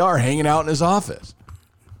and JR hanging out in his office.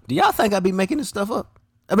 Do y'all think I be making this stuff up?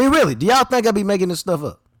 I mean, really, do y'all think I be making this stuff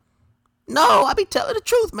up? No, I be telling the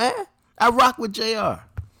truth, man. I rock with JR.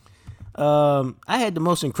 I had the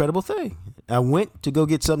most incredible thing. I went to go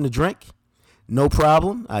get something to drink. No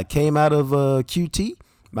problem. I came out of QT.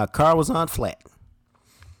 My car was on flat.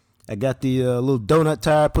 I got the little donut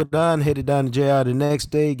tire put on, headed down to JR the next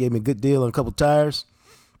day, gave me a good deal on a couple tires.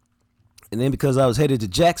 And then because I was headed to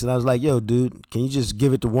Jackson, I was like, yo, dude, can you just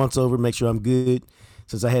give it the once over, make sure I'm good?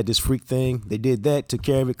 Since I had this freak thing. They did that, took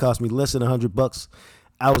care of it, cost me less than $100.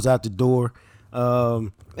 I was out the door.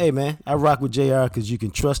 Hey, man, I rock with JR because you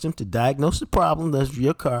can trust him to diagnose the problem that's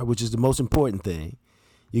your car, which is the most important thing.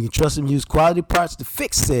 You can trust him to use quality parts to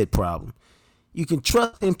fix said problem. You can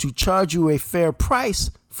trust him to charge you a fair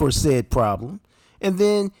price for said problem. And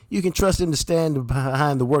then you can trust him to stand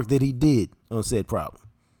behind the work that he did on said problem.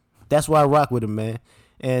 That's why I rock with him, man.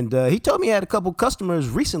 And he told me he had a couple customers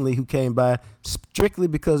recently who came by strictly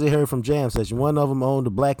because they heard from Jam Session. One of them owned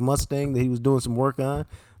a black Mustang that he was doing some work on.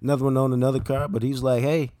 Another one owned another car. But he was like,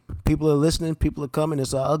 hey, people are listening. People are coming.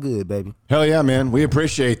 It's all good, baby. Hell yeah, man. We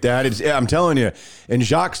appreciate that. I'm telling you, and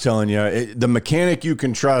Jacques telling you, the mechanic you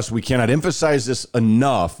can trust, we cannot emphasize this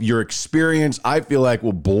enough. Your experience, I feel like,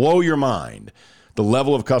 will blow your mind. The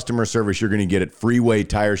level of customer service you're going to get at Freeway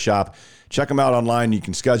Tire Shop. Check them out online. You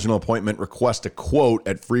can schedule an appointment, request a quote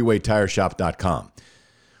at freewaytireshop.com.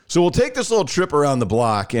 So we'll take this little trip around the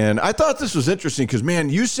block, and I thought this was interesting because, man,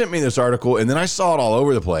 you sent me this article, and then I saw it all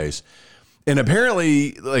over the place. And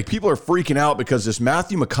apparently, like, people are freaking out because this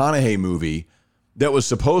Matthew McConaughey movie that was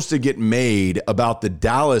supposed to get made about the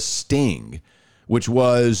Dallas Sting, which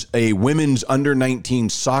was a women's under-19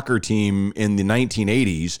 soccer team in the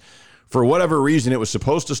 1980s. For whatever reason, it was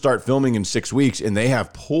supposed to start filming in 6 weeks, and they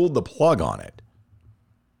have pulled the plug on it.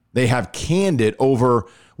 They have canned it over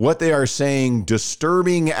what they are saying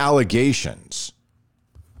disturbing allegations.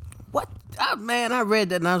 What? Man, I read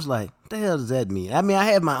that and I was like, what the hell does that mean? I mean, I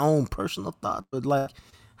have my own personal thought, but like,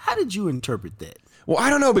 how did you interpret that? Well, I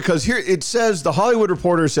don't know, because here it says, the Hollywood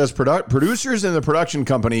Reporter says producers and the production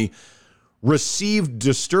company received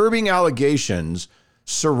disturbing allegations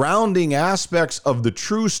surrounding aspects of the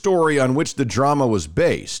true story on which the drama was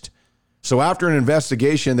based. So after an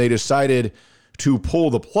investigation, they decided to pull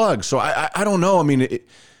the plug. So I don't know. I mean, it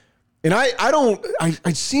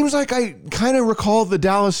seems like I kind of recall the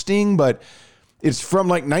Dallas Sting, but it's from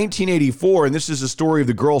like 1984. And this is a story of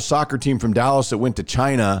the girls soccer team from Dallas that went to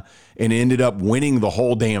China and ended up winning the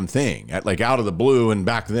whole damn thing out of the blue. And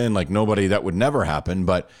back then, like, nobody, that would never happen.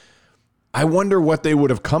 But I wonder what they would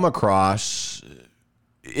have come across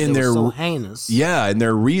in their so heinous. Yeah, in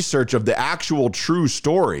their research of the actual true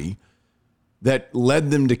story that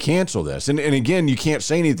led them to cancel this. And again, you can't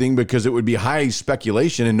say anything because it would be high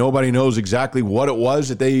speculation and nobody knows exactly what it was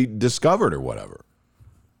that they discovered or whatever.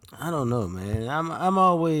 I don't know, man. I'm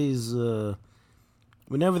always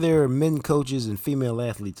whenever there are men coaches and female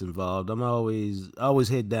athletes involved, I'm always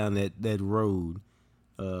head down that road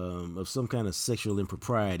of some kind of sexual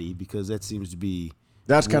impropriety, because that seems to be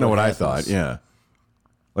that's kind of what happens. I thought, yeah.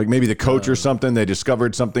 Like maybe the coach or something, they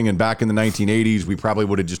discovered something, and back in the 1980s, we probably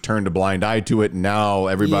would have just turned a blind eye to it. And now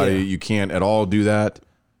everybody, you can't at all do that.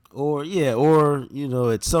 Or, you know,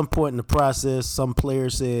 at some point in the process, some player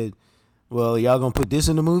said, well, y'all going to put this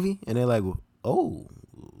in the movie? And they're like, oh,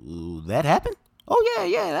 that happened? Oh,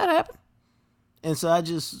 yeah, that happened. And so I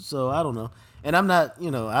don't know. And I'm not,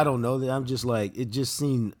 I don't know. I'm just like, it just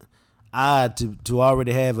seemed odd to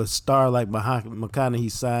already have a star like McConaughey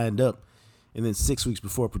signed up, and then 6 weeks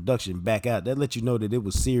before production back out. That let you know that it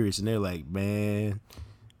was serious, and they're like, man,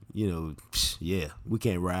 yeah, we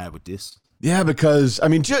can't ride with this. Yeah, because, I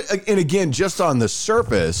mean, just on the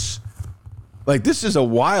surface, like, this is a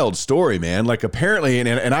wild story, man. Like, apparently,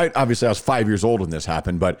 and I obviously I was 5 years old when this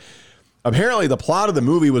happened, but apparently the plot of the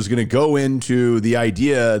movie was going to go into the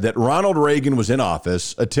idea that Ronald Reagan was in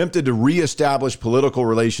office, attempted to reestablish political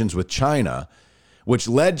relations with China, which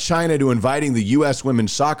led China to inviting the U.S.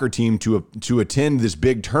 women's soccer team to attend this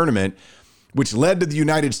big tournament, which led to the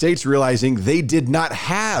United States realizing they did not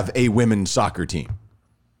have a women's soccer team.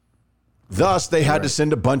 Thus, they had to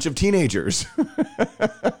send a bunch of teenagers.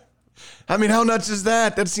 I mean, how nuts is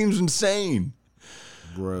that? That seems insane.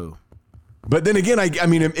 Bro. But then again, I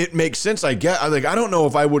mean, it makes sense. I don't know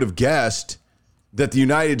if I would have guessed that the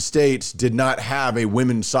United States did not have a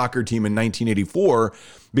women's soccer team in 1984,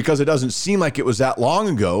 because it doesn't seem like it was that long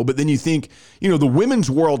ago. But then you think, the Women's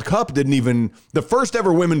World Cup the first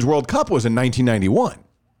ever Women's World Cup was in 1991.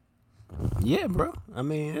 Yeah, bro. I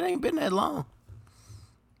mean, it ain't been that long.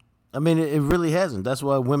 I mean, it really hasn't. That's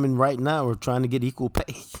why women right now are trying to get equal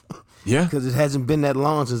pay. Yeah. Because it hasn't been that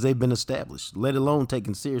long since they've been established, let alone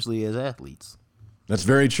taken seriously as athletes. That's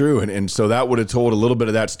very true. And so that would have told a little bit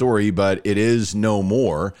of that story, but it is no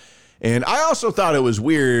more. And I also thought it was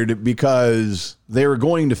weird because they were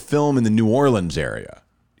going to film in the New Orleans area,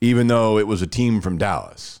 even though it was a team from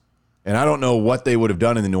Dallas. And I don't know what they would have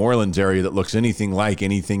done in the New Orleans area that looks anything like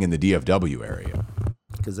anything in the DFW area.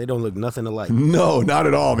 Because they don't look nothing alike. No, not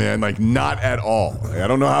at all, man. Like, not at all. I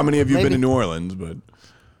don't know how many of you have been to New Orleans,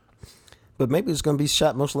 but maybe it's going to be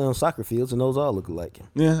shot mostly on soccer fields, and those all look alike.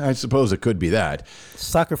 Yeah, I suppose it could be that.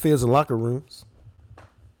 Soccer fields and locker rooms.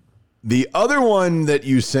 The other one that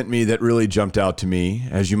you sent me that really jumped out to me,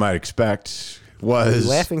 as you might expect, was... Are you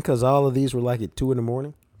laughing because all of these were like at 2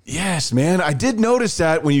 a.m? Yes, man. I did notice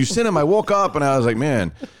that when you sent them. I woke up and I was like,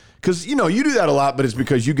 man... Because, you do that a lot, but it's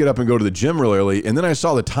because you get up and go to the gym real early. And then I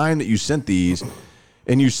saw the time that you sent these,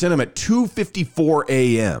 and you sent them at 2:54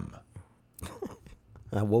 a.m.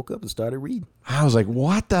 I woke up and started reading. I was like,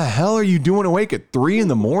 what the hell are you doing awake at 3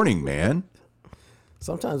 a.m, man?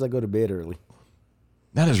 Sometimes I go to bed early.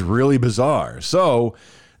 That is really bizarre. So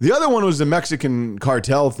the other one was the Mexican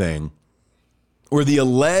cartel thing, where the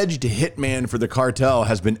alleged hitman for the cartel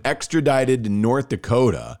has been extradited to North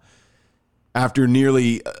Dakota after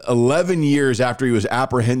nearly 11 years after he was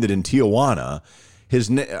apprehended in Tijuana. His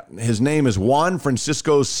name is Juan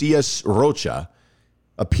Francisco Cias Rocha,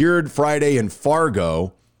 appeared Friday in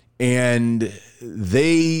Fargo, and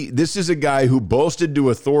this is a guy who boasted to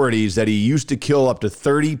authorities that he used to kill up to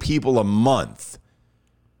 30 people a month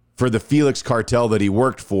for the Felix cartel that he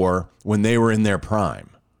worked for when they were in their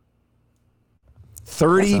prime.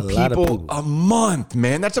 30 people a month,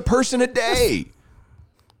 man. That's a person a day.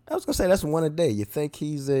 I was going to say that's one a day. You think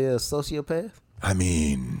he's a sociopath? I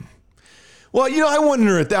mean, well, I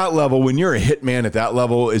wonder at that level, when you're a hitman at that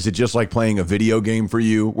level, is it just like playing a video game for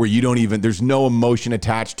you where you don't even, there's no emotion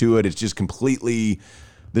attached to it. It's just completely,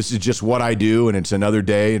 this is just what I do and it's another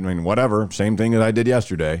day. I mean, whatever. Same thing that I did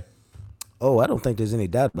yesterday. Oh, I don't think there's any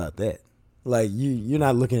doubt about that. Like you're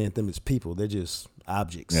not looking at them as people. They're just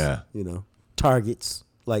objects. Yeah. Targets.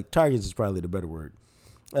 Like targets is probably the better word.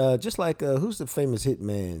 Just like who's the famous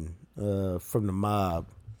hitman from the mob?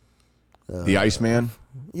 The Iceman?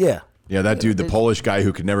 Yeah. Yeah, that dude, the Polish guy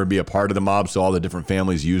who could never be a part of the mob, so all the different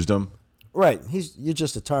families used him. Right. You're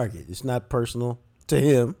just a target. It's not personal to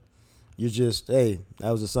him. You're just, hey,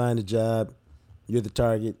 I was assigned a job. You're the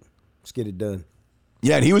target. Let's get it done.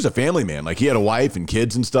 Yeah, and he was a family man. Like he had a wife and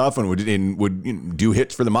kids and stuff, and would do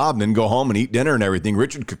hits for the mob, and then go home and eat dinner and everything.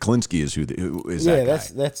 Richard Kuklinski is who is that guy.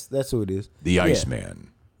 Yeah, that's who it is. The Iceman.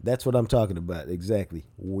 That's what I'm talking about. Exactly.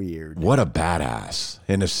 Weird. What a badass,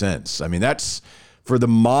 in a sense. I mean, that's for the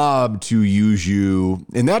mob to use you.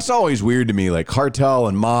 And that's always weird to me, like cartel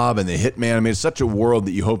and mob and the hitman. I mean, it's such a world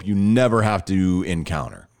that you hope you never have to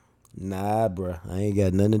encounter. Nah, bro. I ain't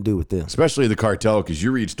got nothing to do with them. Especially the cartel, because you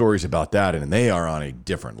read stories about that, and they are on a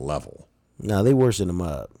different level. Nah, they worse than the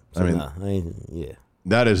mob. So I mean,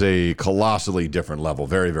 that is a colossally different level.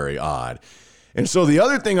 Very, very odd. And so the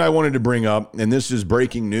other thing I wanted to bring up, and this is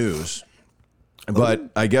breaking news, but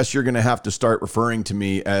I guess you're going to have to start referring to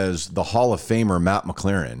me as the Hall of Famer, Matt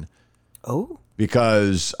McLaren. Oh?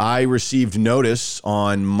 Because I received notice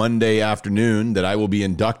on Monday afternoon that I will be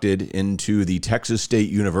inducted into the Texas State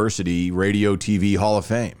University Radio TV Hall of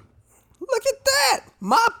Fame. Look at that.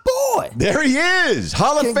 My boy. There he is.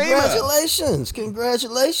 Hall of Famer.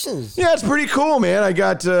 Congratulations. Yeah, it's pretty cool, man. I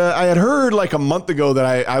had heard like a month ago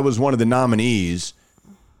that I was one of the nominees.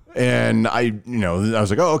 And I was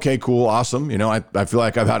like, oh, okay, cool, awesome. I feel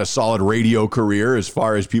like I've had a solid radio career as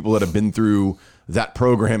far as people that have been through that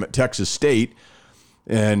program at Texas State.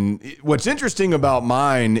 And what's interesting about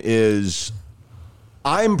mine is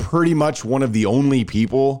I'm pretty much one of the only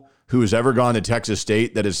people who has ever gone to Texas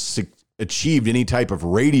State that has achieved any type of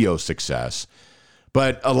radio success.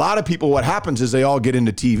 But a lot of people, what happens is they all get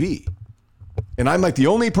into TV. And I'm like the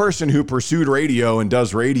only person who pursued radio and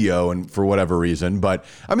does radio, and for whatever reason. But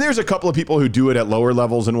I mean, there's a couple of people who do it at lower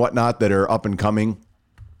levels and whatnot that are up and coming.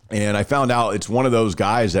 And I found out it's one of those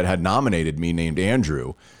guys that had nominated me named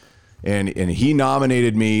Andrew. And he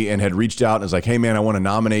nominated me and had reached out and was like, hey, man, I want to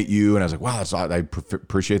nominate you. And I was like, wow, I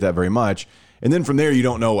appreciate that very much. And then from there, you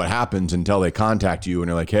don't know what happens until they contact you and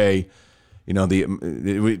they're like, hey,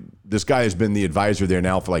 this guy has been the advisor there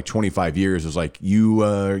now for like 25 years. It was like, you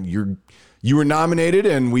were nominated,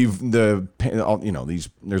 and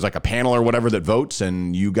there's like a panel or whatever that votes,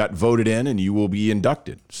 and you got voted in, and you will be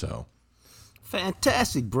inducted. So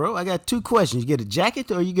fantastic, bro. I got 2 questions. You get a jacket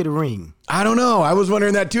or you get a ring? I don't know. I was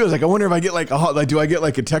wondering that too. I was like, I wonder if I get do I get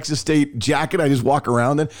like a Texas State jacket? I just walk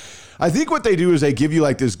around in. I think what they do is they give you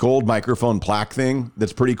like this gold microphone plaque thing.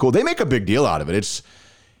 That's pretty cool. They make a big deal out of it.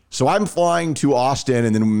 So I'm flying to Austin,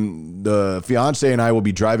 and then the fiance and I will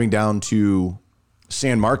be driving down to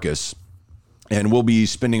San Marcos, and we'll be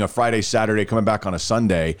spending a Friday, Saturday, coming back on a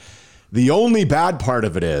Sunday. The only bad part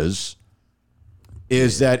of it is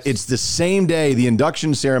that it's the same day, the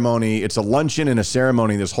induction ceremony. It's a luncheon and a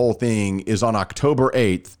ceremony. This whole thing is on October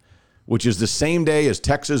 8th, which is the same day as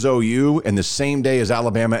Texas OU and the same day as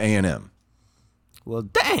Alabama A&M. Well,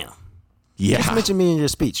 damn. Yeah. Just mention me in your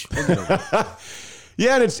speech.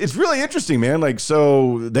 Yeah, and it's really interesting, man. Like,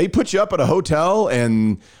 so they put you up at a hotel,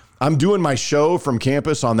 and I'm doing my show from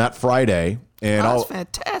campus on that Friday. And that's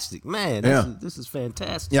fantastic, man. This is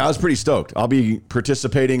fantastic. Yeah, I was pretty stoked. I'll be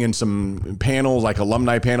participating in some panels, like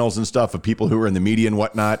alumni panels and stuff of people who are in the media and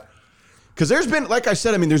whatnot. Because there's been, like I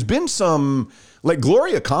said, there's been some, like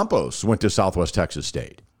Gloria Campos went to Southwest Texas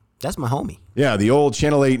State. That's my homie. Yeah, the old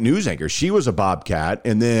Channel 8 news anchor. She was a Bobcat.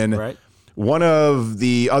 And then one of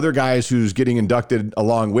the other guys who's getting inducted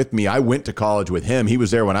along with me, I went to college with him. He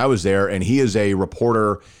was there when I was there, and he is a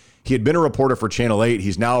reporter. He had been a reporter for Channel 8.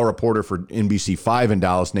 He's now a reporter for NBC5 in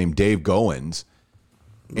Dallas named Dave Goins.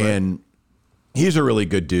 Right. And he's a really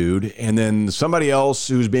good dude. And then somebody else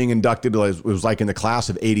who's being inducted was like in the class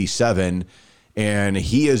of 87, and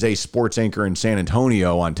he is a sports anchor in San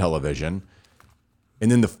Antonio on television.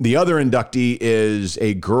 And then the other inductee is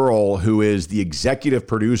a girl who is the executive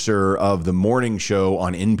producer of the morning show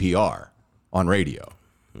on NPR on radio.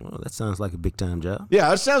 Well, that sounds like a big-time job. Yeah,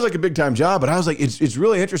 that sounds like a big-time job, but I was like, it's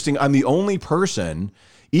really interesting. I'm the only person,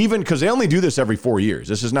 even because they only do this every 4 years.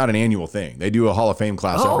 This is not an annual thing. They do a Hall of Fame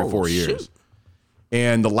class every 4 years.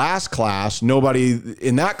 And the last class, nobody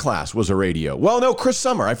in that class was a radio. Well, no, Chris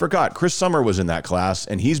Summer. I forgot. Chris Summer was in that class,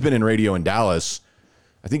 and he's been in radio in Dallas.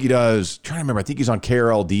 I think he does. I'm trying to remember. I think he's on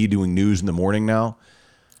KRLD doing news in the morning now.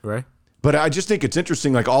 Right. But I just think it's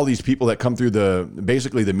interesting, like all these people that come through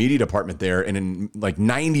basically the media department there, and in like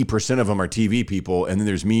 90% of them are TV people, and then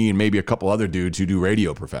there's me and maybe a couple other dudes who do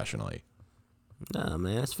radio professionally. Nah,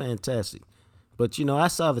 man, that's fantastic. But, I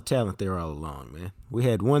saw the talent there all along, man. We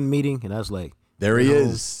had one meeting, and I was like, there he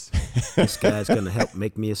is. This guy's going to help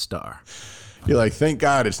make me a star. You're like, thank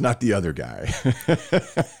God it's not the other guy.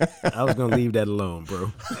 I was going to leave that alone,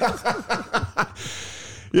 bro.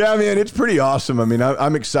 Yeah, man, it's pretty awesome. I mean,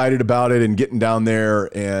 I'm excited about it and getting down there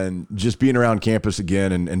and just being around campus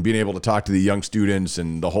again and being able to talk to the young students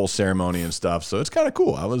and the whole ceremony and stuff. So it's kind of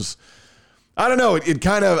cool. I don't know. It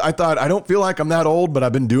kind of, I thought, I don't feel like I'm that old, but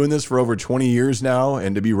I've been doing this for over 20 years now,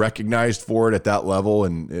 and to be recognized for it at that level,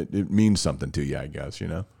 and it means something to you, I guess,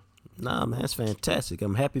 Nah, man, that's fantastic.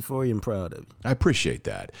 I'm happy for you and proud of you. I appreciate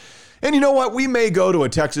that. And you know what? We may go to a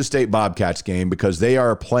Texas State Bobcats game because they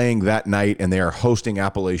are playing that night and they are hosting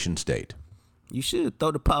Appalachian State. You should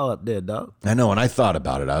throw the power up there, dog. I know, and I thought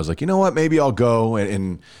about it. I was like, you know what? Maybe I'll go,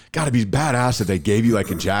 and got to be badass if they gave you like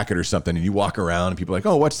a jacket or something and you walk around and people are like,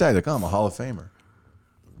 oh, what's that? Like, oh, I'm a Hall of Famer.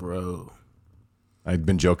 Bro. I've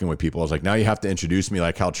been joking with people. I was like, now you have to introduce me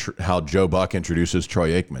like how Joe Buck introduces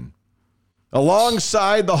Troy Aikman.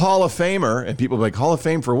 Alongside the Hall of Famer, and people are like, Hall of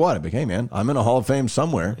Fame for what? I'm like, hey, man, I'm in a Hall of Fame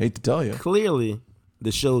somewhere. Hate to tell you. Clearly,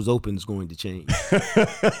 the show's open is going to change.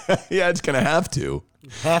 Yeah, it's going to have to.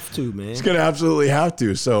 Have to, man. It's going to absolutely have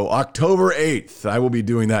to. So October 8th, I will be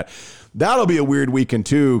doing that. That'll be a weird weekend,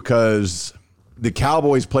 too, because the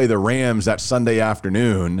Cowboys play the Rams that Sunday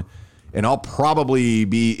afternoon, and I'll probably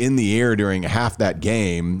be in the air during half that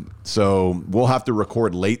game. So we'll have to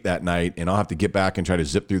record late that night, and I'll have to get back and try to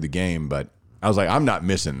zip through the game. But I was like, I'm not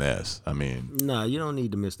missing this. I mean, no, you don't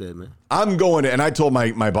need to miss that, man. I'm going to, and I told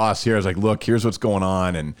my boss here, I was like, look, here's what's going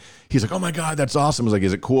on. And he's like, oh my God, that's awesome. I was like,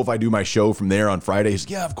 is it cool if I do my show from there on Friday? He's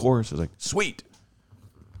like, yeah, of course. I was like, sweet.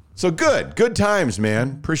 So good times,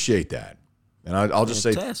 man. Appreciate that. And I'll just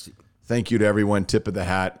say thank you to everyone. Tip of the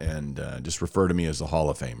hat. And just refer to me as the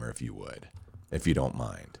Hall of Famer if you would, if you don't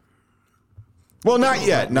mind. Well, not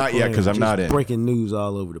yet, because I'm not in. Breaking news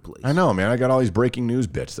all over the place. I know, man. I got all these breaking news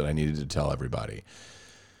bits that I needed to tell everybody.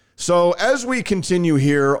 So as we continue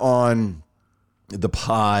here on the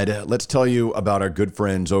pod, let's tell you about our good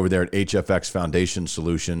friends over there at HFX Foundation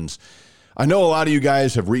Solutions. I know a lot of you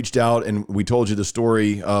guys have reached out, and we told you the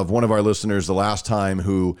story of one of our listeners the last time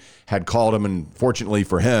who had called him, and fortunately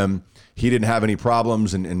for him, he didn't have any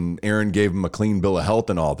problems, and Aaron gave him a clean bill of health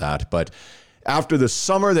and all that. But after the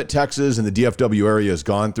summer that Texas and the DFW area has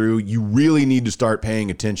gone through, you really need to start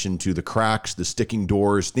paying attention to the cracks, the sticking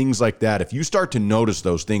doors, things like that. If you start to notice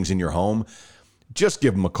those things in your home, just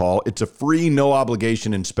give them a call. It's a free, no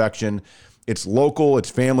obligation inspection. It's local,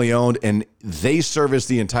 it's family owned, and they service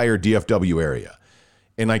the entire DFW area.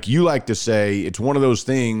 And like you like to say, it's one of those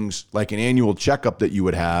things like an annual checkup that you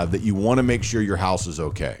would have that you want to make sure your house is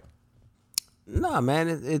okay. Nah, man,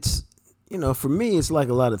 it's... for me, it's like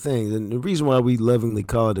a lot of things. And the reason why we lovingly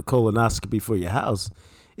call it a colonoscopy for your house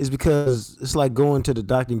is because it's like going to the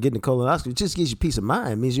doctor and getting a colonoscopy. It just gives you peace of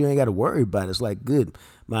mind. It means you ain't got to worry about it. It's like, good.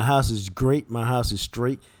 My house is great. My house is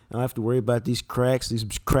straight. I don't have to worry about these cracks, these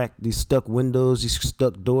stuck windows, these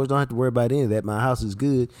stuck doors. Don't have to worry about any of that. My house is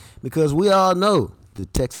good because we all know the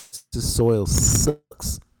Texas soil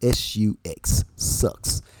sucks. S-U-X.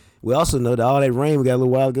 Sucks. We also know that all that rain we got a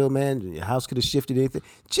little while ago, man, your house could have shifted anything.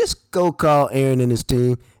 Just go call Aaron and his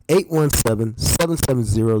team,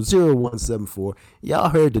 817-770-0174. Y'all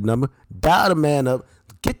heard the number. Dial the man up.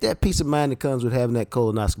 Get that peace of mind that comes with having that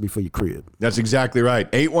colonoscopy for your crib. That's exactly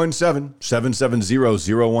right.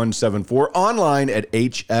 817-770-0174. Online at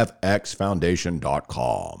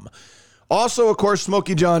hfxfoundation.com. Also, of course,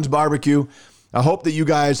 Smokey John's Barbecue. I hope that you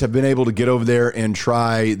guys have been able to get over there and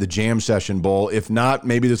try the Jam Session Bowl. If not,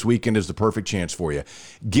 maybe this weekend is the perfect chance for you.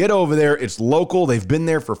 Get over there. It's local. They've been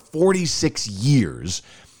there for 46 years.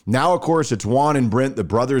 Now, of course, it's Juan and Brent, the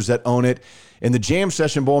brothers that own it. And the Jam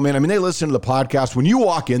Session Bowl, man, I mean, they listen to the podcast. When you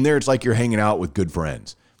walk in there, it's like you're hanging out with good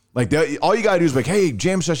friends. Like, all you got to do is like, hey,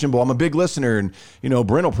 Jam Session Bowl, I'm a big listener. And,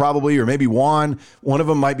 Brent will probably, or maybe Juan, one of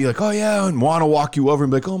them might be like, oh, yeah. And Juan will walk you over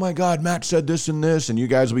and be like, oh, my God, Matt said this and this. And you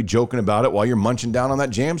guys will be joking about it while you're munching down on that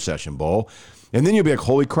Jam Session Bowl. And then you'll be like,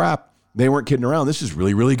 holy crap, they weren't kidding around. This is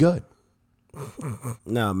really, really good.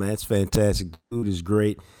 No, man, it's fantastic. Food is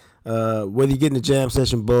great. Whether you're getting the Jam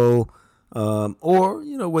Session Bowl, or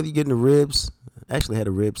whether you're getting the ribs. I actually had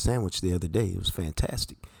a rib sandwich the other day. It was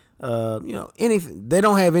fantastic. Anything. They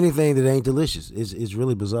don't have anything that ain't delicious. It's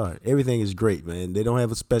really bizarre. Everything is great, man. They don't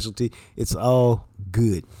have a specialty. It's all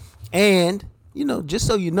good. And just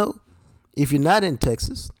so you know, if you're not in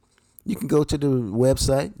Texas, you can go to the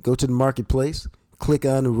website, go to the marketplace, click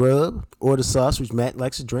on the rub or the sauce, which Matt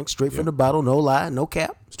likes to drink straight from the bottle, no lie, no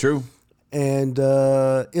cap. It's true. And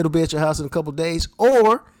it'll be at your house in a couple days.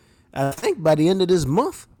 Or I think by the end of this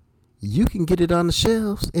month, you can get it on the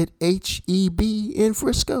shelves at H-E-B in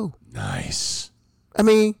Frisco. Nice. I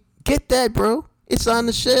mean, get that, bro. It's on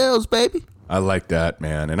the shelves, baby. I like that,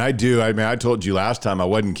 man. And I do. I mean, I told you last time, I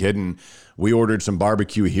wasn't kidding. We ordered some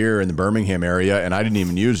barbecue here in the Birmingham area, and I didn't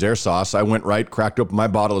even use their sauce. I went right, cracked open my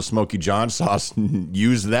bottle of Smokey John sauce, and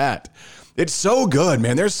used that. It's so good,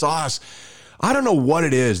 man. Their sauce, I don't know what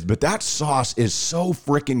it is, but that sauce is so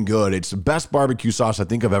freaking good. It's the best barbecue sauce I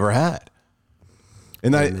think I've ever had.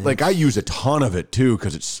 And I use a ton of it, too,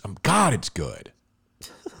 because it's good.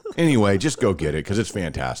 Anyway, just go get it, because it's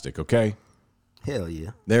fantastic, okay? Hell yeah.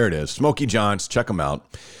 There it is. Smokey John's. Check them out.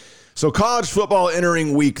 So college football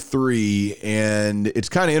entering week 3, and it's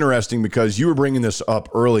kind of interesting because you were bringing this up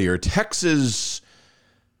earlier. Texas,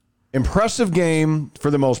 impressive game for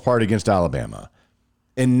the most part against Alabama.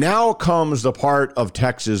 And now comes the part of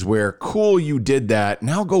Texas where, cool, you did that.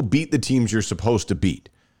 Now go beat the teams you're supposed to beat.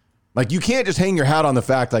 Like, you can't just hang your hat on the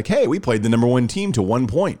fact like, hey, we played the number 1 team to 1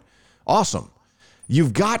 point. Awesome.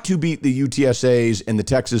 You've got to beat the UTSAs and the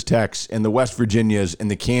Texas Techs and the West Virginias and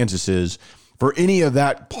the Kansases for any of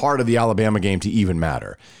that part of the Alabama game to even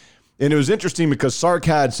matter. And it was interesting because Sark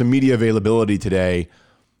had some media availability today,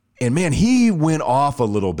 and man, he went off a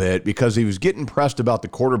little bit because he was getting pressed about the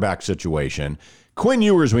quarterback situation. Quinn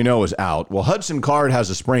Ewers, we know, is out. Well, Hudson Card has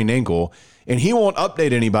a sprained ankle, and he won't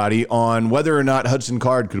update anybody on whether or not Hudson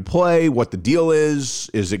Card could play, what the deal is.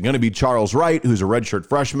 Is it going to be Charles Wright, who's a redshirt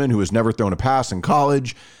freshman who has never thrown a pass in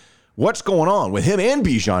college? What's going on with him and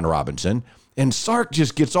Bijan Robinson? And Sark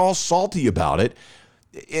just gets all salty about it.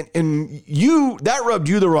 And that rubbed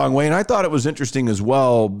you the wrong way. And I thought it was interesting as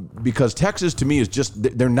well because Texas, to me, is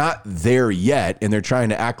just, they're not there yet, and they're trying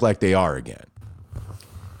to act like they are again.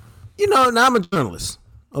 Now I'm a journalist,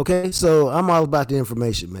 okay? So I'm all about the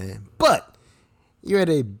information, man. But you're at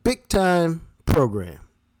a big-time program,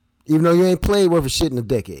 even though you ain't played worth a shit in a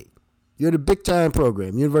decade. You're at a big-time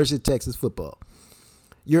program, University of Texas football.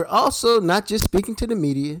 You're also not just speaking to the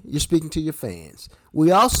media, you're speaking to your fans.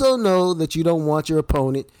 We also know that you don't want your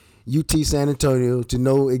opponent, UT San Antonio, to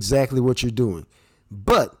know exactly what you're doing.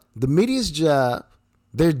 But the media's job,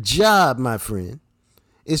 my friend,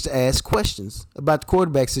 is to ask questions about the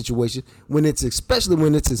quarterback situation especially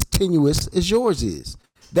when it's as tenuous as yours is.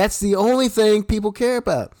 That's the only thing people care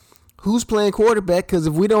about. Who's playing quarterback? Because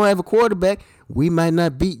if we don't have a quarterback, we might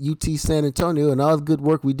not beat UT San Antonio, and all the good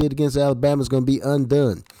work we did against Alabama is going to be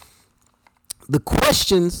undone. The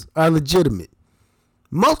questions are legitimate.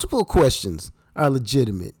 Multiple questions are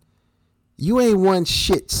legitimate. You ain't won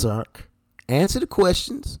shit, Sark. Answer the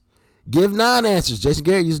questions. Give non-answers. Jason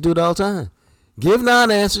Garrett used to do it all the time. Give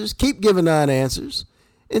non-answers. Keep giving non-answers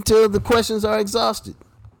until the questions are exhausted.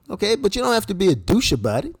 Okay? But you don't have to be a douche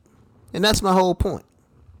about it. And that's my whole point.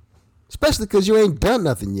 Especially because you ain't done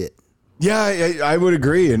nothing yet. Yeah, I would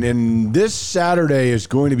agree. And this Saturday is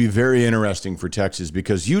going to be very interesting for Texas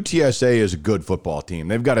because UTSA is a good football team.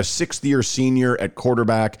 They've got a 6th-year senior at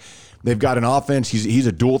quarterback. They've got an offense. He's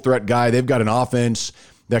a dual-threat guy. They've got an offense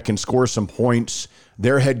that can score some points.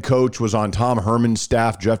 Their head coach was on Tom Herman's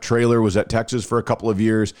staff. Jeff Traylor was at Texas for a couple of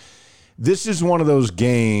years. This is one of those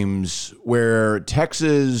games where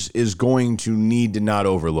Texas is going to need to not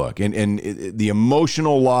overlook. And the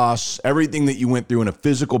emotional loss, everything that you went through in a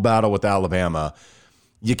physical battle with Alabama,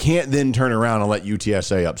 you can't then turn around and let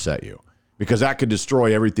UTSA upset you because that could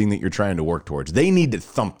destroy everything that you're trying to work towards. They need to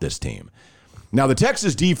thump this team. Now, the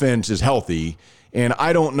Texas defense is healthy, and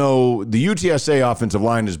I don't know. The UTSA offensive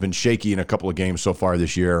line has been shaky in a couple of games so far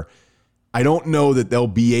this year. I don't know that they'll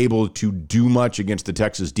be able to do much against the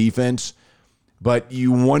Texas defense, but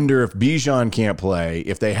you wonder if Bijan can't play,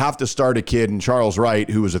 if they have to start a kid in Charles Wright,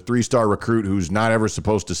 who is a 3-star recruit who's not ever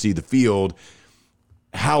supposed to see the field,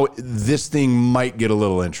 how this thing might get a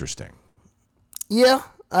little interesting. Yeah,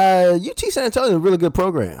 UT San Antonio is a really good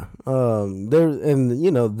program. They're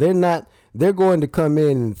going to come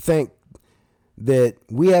in and think that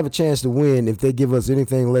we have a chance to win if they give us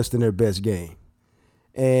anything less than their best game.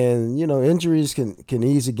 And, injuries can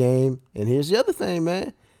ease a game. And here's the other thing,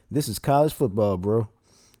 man. This is college football, bro.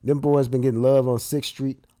 Them boys been getting love on 6th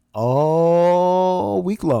Street all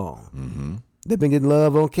week long. Mm-hmm. They've been getting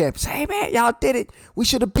love on campus. Hey, man, y'all did it. We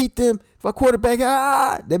should have beat them. If our quarterback,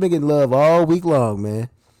 they've been getting love all week long, man.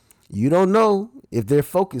 You don't know if they're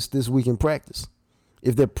focused this week in practice,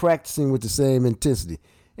 if they're practicing with the same intensity.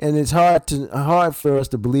 And it's hard for us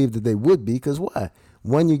to believe that they would be, because why?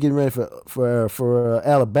 One, you're getting ready for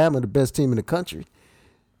Alabama, the best team in the country.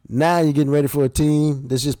 Now you're getting ready for a team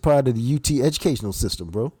that's just part of the UT educational system,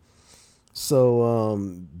 bro. So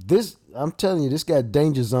I'm telling you, this got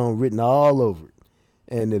danger zone written all over it.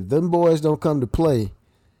 And if them boys don't come to play,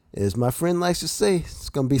 as my friend likes to say, it's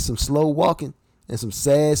going to be some slow walking and some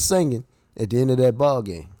sad singing at the end of that ball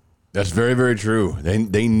game. That's very, very true.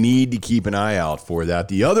 They need to keep an eye out for that.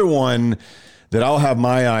 The other one that I'll have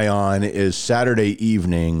my eye on is Saturday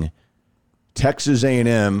evening, Texas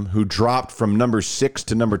A&M, who dropped from number 6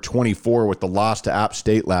 to number 24 with the loss to App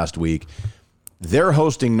State last week. They're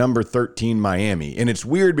hosting number 13 Miami. And it's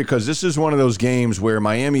weird because this is one of those games where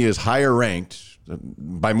Miami is higher ranked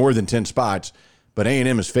by more than 10 spots, but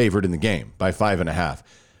A&M is favored in the game by 5.5.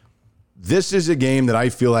 This is a game that I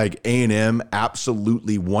feel like A&M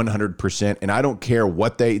absolutely 100%, and I don't care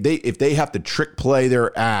what they if they have to trick play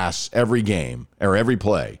their ass every game or every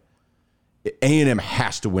play, A&M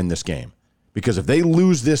has to win this game. Because if they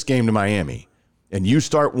lose this game to Miami and you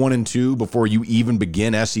start 1-2 before you even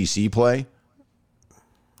begin SEC play,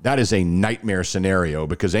 that is a nightmare scenario,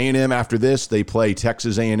 because A&M after this, they play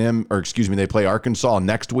Texas A&M, they play Arkansas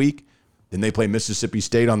next week. Then they play Mississippi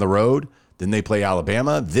State on the road. Then they play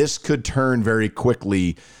Alabama. This could turn very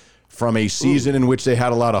quickly from a season in which they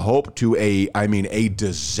had a lot of hope to a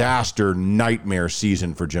disaster nightmare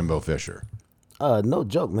season for Jimbo Fisher. No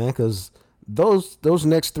joke, man, because those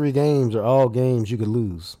next 3 games are all games you could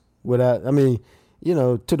lose without, to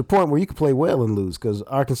the point where you could play well and lose, because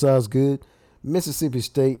Arkansas is good. Mississippi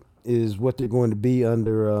State is what they're going to be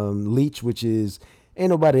under Leach, which is ain't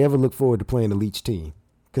nobody ever look forward to playing a Leach team,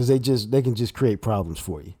 because they can just create problems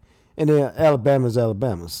for you. And then Alabama's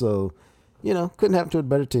Alabama. So, couldn't happen to a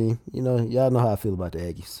better team. Y'all know how I feel about the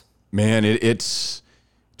Aggies. Man, it's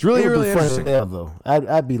really, really interesting. Though.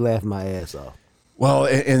 I'd be laughing my ass off. Well,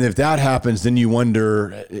 and if that happens, then you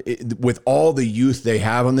wonder, with all the youth they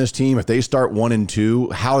have on this team, if they start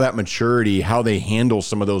 1-2, how that maturity, how they handle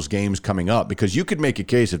some of those games coming up. Because you could make a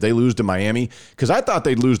case if they lose to Miami, because I thought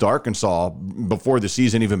they'd lose to Arkansas before the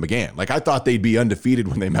season even began. Like, I thought they'd be undefeated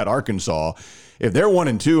when they met Arkansas. If they're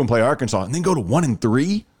 1-2 and play Arkansas and then go to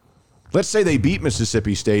 1-3, let's say they beat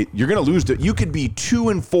Mississippi State, you're going to lose. You could be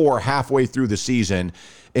 2-4 halfway through the season,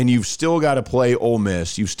 and you've still got to play Ole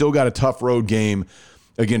Miss. You've still got a tough road game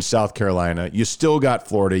against South Carolina. You still got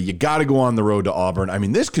Florida. You got to go on the road to Auburn. I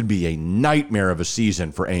mean, this could be a nightmare of a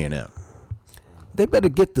season for A&M. They better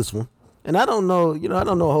get this one. And I don't know, I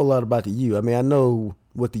don't know a whole lot about the U. I mean, I know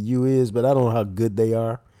what the U is, but I don't know how good they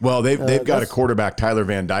are. Well, they've got a quarterback, Tyler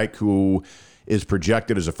Van Dyke, who is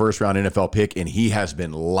projected as a first-round NFL pick, and he has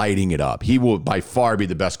been lighting it up. He will by far be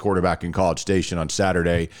the best quarterback in College Station on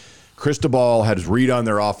Saturday. Cristobal has redone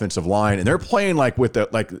their offensive line, and they're playing with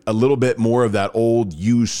a little bit more of that old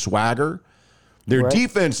U swagger. Their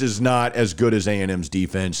defense is not as good as A&M's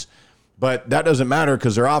defense, but that doesn't matter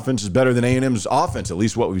because their offense is better than A&M's offense, at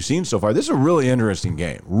least what we've seen so far. This is a really interesting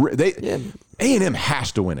game. A&M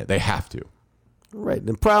has to win it. They have to. Right.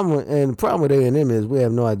 The problem with A&M is we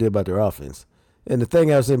have no idea about their offense. And the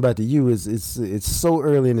thing I was saying about the U is it's so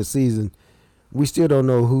early in the season, we still don't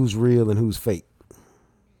know who's real and who's fake.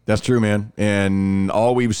 That's true, man. And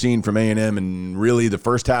all we've seen from A&M, and really the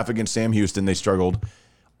first half against Sam Houston, they struggled.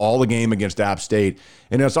 All the game against App State.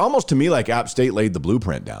 And it's almost to me like App State laid the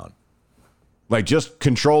blueprint down. Like, just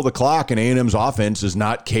control the clock, and A&M's offense is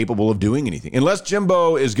not capable of doing anything. Unless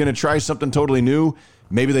Jimbo is going to try something totally new,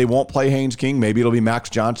 maybe they won't play Haynes King. Maybe it'll be Max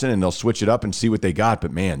Johnson, and they'll switch it up and see what they got.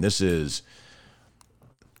 But, man, this is –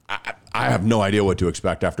 I have no idea what to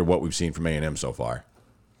expect after what we've seen from A&M so far.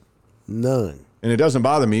 None. And it doesn't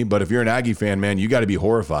bother me, but if you're an Aggie fan, man, you got to be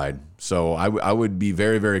horrified. So I would be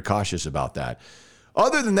very, very cautious about that.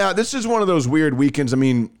 Other than that, this is one of those weird weekends. I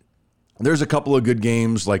mean, there's a couple of good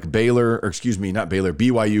games like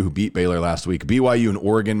BYU, who beat Baylor last week. BYU and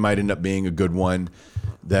Oregon might end up being a good one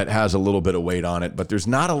that has a little bit of weight on it. But there's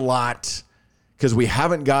not a lot because we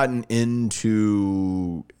haven't gotten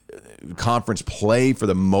into conference play for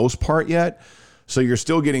the most part yet. So you're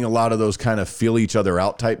still getting a lot of those kind of feel each other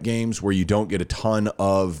out type games where you don't get a ton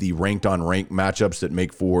of the ranked on ranked matchups that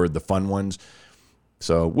make for the fun ones.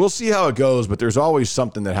 So we'll see how it goes, but there's always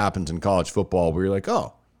something that happens in college football where you're like,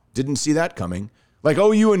 oh, didn't see that coming. Like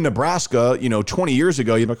OU and Nebraska, 20 years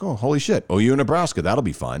ago, you're like, oh, holy shit, OU and Nebraska, that'll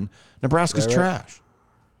be fun. Nebraska's trash.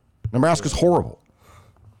 Nebraska's horrible.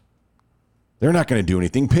 They're not going to do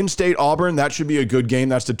anything. Penn State, Auburn, that should be a good game.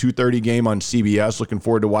 That's the 2:30 game on CBS. Looking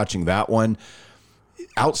forward to watching that one.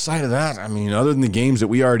 Outside of that, I mean, other than the games that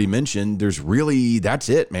we already mentioned, that's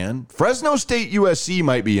it, man. Fresno State, USC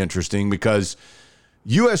might be interesting because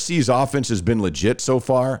USC's offense has been legit so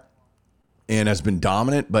far and has been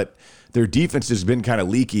dominant, but their defense has been kind of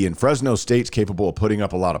leaky, and Fresno State's capable of putting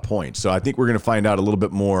up a lot of points. So I think we're going to find out a little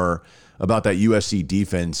bit more about that USC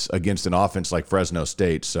defense against an offense like Fresno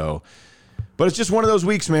State. But it's just one of those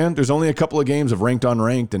weeks, man. There's only a couple of games of ranked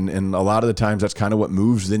unranked, and a lot of the times that's kind of what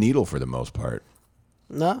moves the needle for the most part.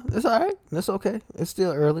 No, it's all right. That's okay. It's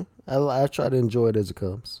still early. I try to enjoy it as it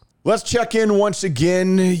comes. Let's check in once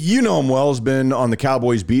again. You know him well. Has been on the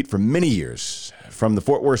Cowboys beat for many years. From the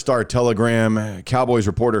Fort Worth Star-Telegram, Cowboys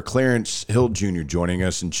reporter Clarence Hill Jr. joining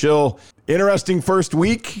us. And Chill, interesting first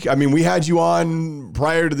week. I mean, we had you on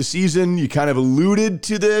prior to the season. You kind of alluded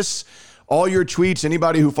to this. All your tweets,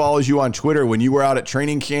 anybody who follows you on Twitter, when you were out at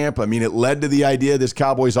training camp, I mean, it led to the idea this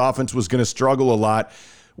Cowboys offense was going to struggle a lot.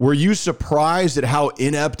 Were you surprised at how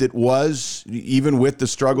inept it was, even with the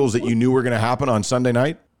struggles that you knew were going to happen on Sunday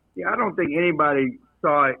night? Yeah, I don't think anybody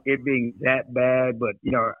saw it being that bad, but,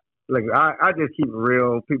 you know, like I just keep it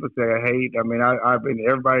real. People say I hate. I mean, I've been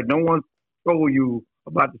everybody. No one told you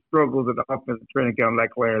about the struggles of the offensive training camp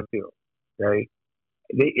like Clarence Hill. Okay,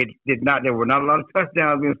 it did not. There were not a lot of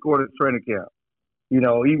touchdowns being scored at training camp. You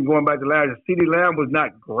know, even going back to last year, CeeDee Lamb was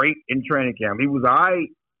not great in training camp. He was all right.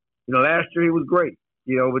 You know, last year he was great.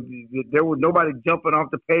 You know, but there was nobody jumping off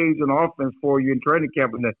the page on offense for you in training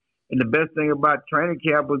camp. And the best thing about training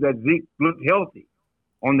camp was that Zeke looked healthy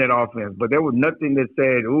on that offense. But there was nothing that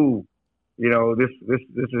said, ooh, you know, this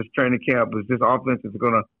is training camp. This offense is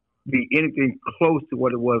going to be anything close to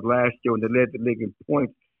what it was last year when they led the league in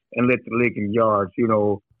points and led the league in yards. You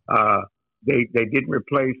know, they didn't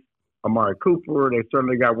replace Amari Cooper. They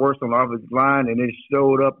certainly got worse on the offensive line, and it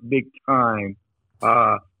showed up big time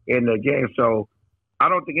in the game. So I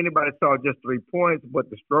don't think anybody saw just 3 points, but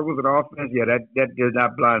the struggles of the offense, yeah, that did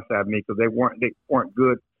not blindside me because they weren't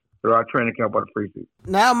good throughout training camp or the preseason.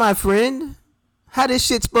 Now, my friend, how this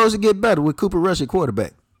shit supposed to get better with Cooper Rush at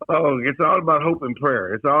quarterback? Oh, it's all about hope and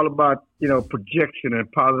prayer. It's all about, you know, projection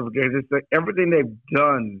and positive projection. It's like everything they've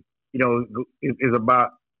done, you know, is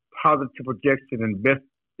about positive projection and best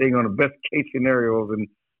thing on the best case scenarios, and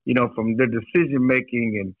you know, from their decision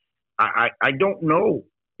making. And I don't know,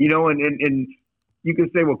 you know, and you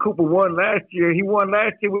can say, well, Cooper won last year. He won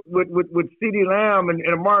last year with CeeDee Lamb and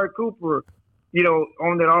Amari Cooper, you know,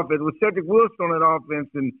 on that offense, with Cedric Wilson on that offense,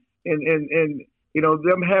 and you know,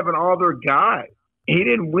 them having all their guys. He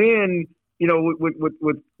didn't win, you know,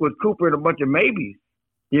 with Cooper and a bunch of maybes,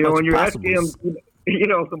 you know, and you're asking him, you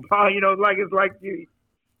know, like it's like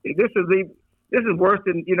this is worse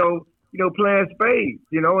than you know playing spades,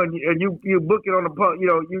 you know, and you book it on the you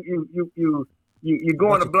know you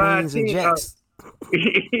go on a blind team.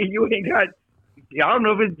 You ain't got, I don't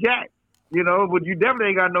know if it's Jack, you know, but you definitely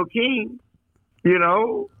ain't got no king, you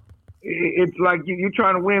know. It's like you're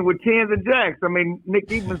trying to win with tens and jacks. I mean, Nick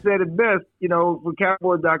Eatman said it best, you know, for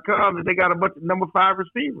Cowboys.com, that they got a bunch of number 5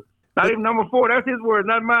 receivers. Not even number 4. That's his word,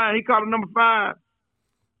 not mine. He called it number 5.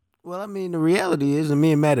 Well, I mean, the reality is, and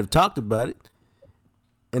me and Matt have talked about it,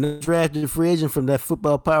 and the drafted free agent from that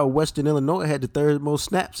football power Western Illinois had the 3rd most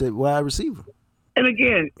snaps at wide receiver. And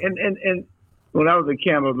again, and when I was at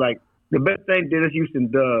camp, I was like, the best thing Dennis Houston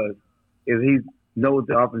does is he knows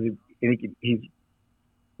the offense, and he's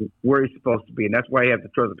where he's supposed to be, and that's why he has to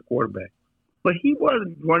trust the quarterback. But he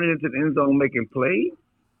wasn't running into the end zone making plays.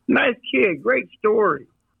 Nice kid, great story.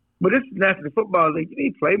 But this is National Football League. You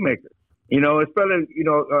need playmakers. You know, especially, you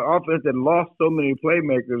know, an offense that lost so many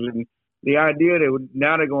playmakers, and the idea that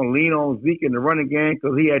now they're going to lean on Zeke in the running game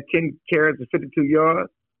because he had 10 carries and 52 yards.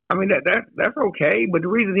 I mean, that's okay. But the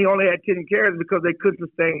reason he only had 10 carries is because they couldn't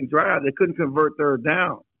sustain drives. They couldn't convert third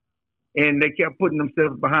down. And they kept putting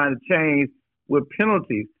themselves behind the chains with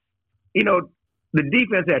penalties. You know, the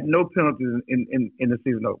defense had no penalties in the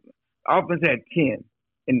season opener. Offense had 10,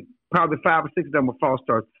 and probably 5 or 6 of them were false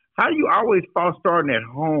starts. How do you always false starting at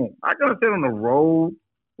home? I can understand on the road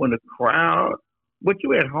when the crowd, but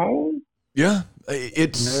you at home? Yeah,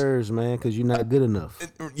 it's nerves, man, because you're not good enough.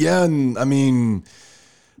 Yeah, and I mean,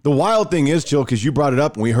 the wild thing is, Chill, because you brought it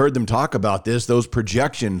up and we heard them talk about this, those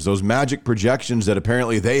projections, those magic projections that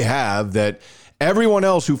apparently they have, that everyone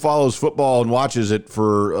else who follows football and watches it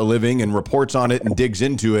for a living and reports on it and digs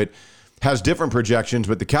into it has different projections.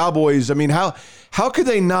 But the Cowboys, I mean, how could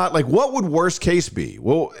they not, like, what would worst case be?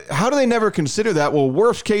 Well, how do they never consider that? Well,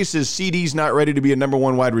 worst case is CD's not ready to be a number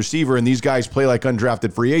 1 wide receiver and these guys play like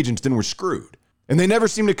undrafted free agents, then we're screwed. And they never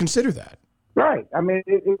seem to consider that. Right. I mean,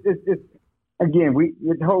 it's again, we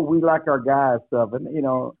like our guys stuff, and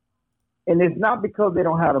and it's not because they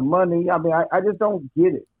don't have the money. I mean, I just don't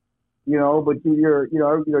get it, But you're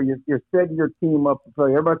setting your team up to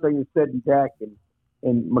play. Everybody saying you're setting Dak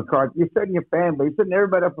and McCarthy. You're setting your fan base. You're setting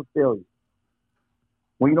everybody up for failure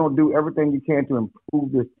when you don't do everything you can to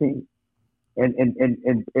improve this team. And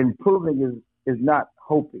improving is not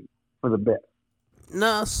hoping for the best.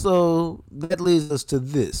 No, so that leads us to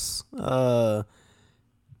this. How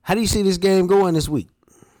do you see this game going this week?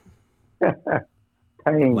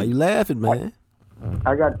 Why you laughing, man?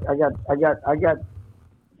 I got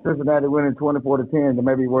Cincinnati winning 24-10, and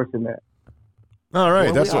maybe worse than that. All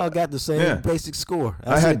right, we all got the same basic score.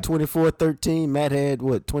 I said 24-13. Matt had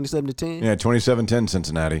what, 27-10? Yeah, 27-10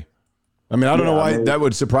 Cincinnati. I mean, I don't know why that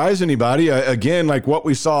would surprise anybody. Again, like what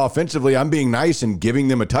we saw offensively, I'm being nice and giving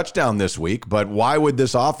them a touchdown this week, but why would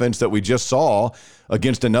this offense that we just saw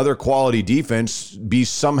against another quality defense be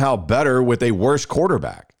somehow better with a worse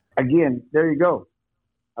quarterback? Again, there you go.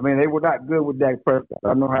 I mean, they were not good with Dak Prescott. I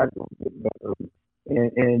don't know how to get better.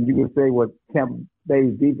 And you can say what Tampa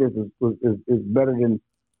Bay's defense is better than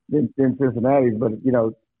Cincinnati's, but,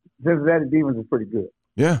 Cincinnati's defense is pretty good.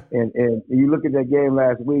 Yeah. And you look at that game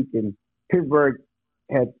last week, and Pittsburgh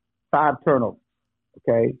had 5 turnovers,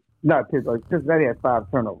 okay? Not Pittsburgh. Cincinnati had 5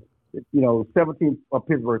 turnovers. 17 of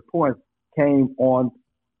Pittsburgh's points came on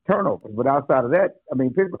turnovers. But outside of that,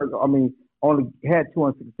 Pittsburgh, only had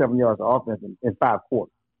 267 yards of offense in 5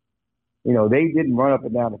 quarters. They didn't run up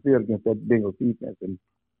and down the field against that Bengals defense. And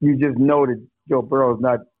you just know that Joe Burrow is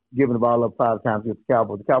not giving the ball up 5 times against the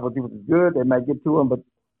Cowboys. The Cowboys defense is good. They might get to him, but,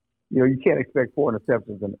 you can't expect 4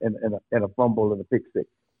 interceptions and a fumble and a pick six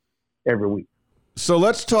every week. So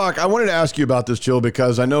let's talk. I wanted to ask you about this, Joe,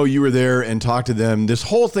 because I know you were there and talked to them. This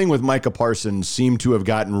whole thing with Micah Parsons seemed to have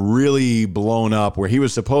gotten really blown up, where he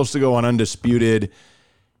was supposed to go on undisputed,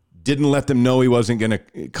 didn't let them know he wasn't going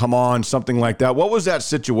to come on, something like that. What was that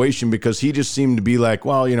situation? Because he just seemed to be like,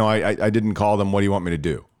 well, I didn't call them. What do you want me to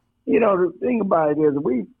do? The thing about it is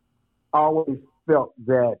we always felt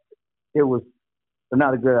that it was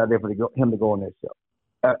not a good idea for him to go on that show.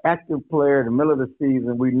 An active player in the middle of the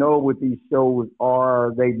season, we know what these shows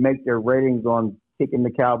are. They make their ratings on kicking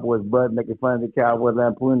the Cowboys' butt, making fun of the Cowboys,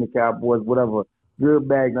 lampooning the Cowboys, whatever. Good,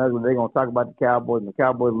 bad, and ugly. They're going to talk about the Cowboys, and the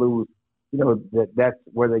Cowboys lose. That's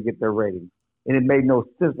where they get their ratings. And it made no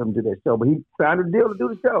sense for him to do that show. But he signed a deal to do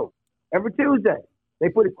the show every Tuesday. They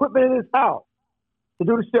put equipment in his house to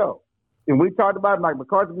do the show. And we talked about it. Mike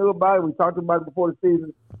McCarthy knew about it. We talked about it before the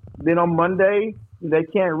season. Then on Monday, they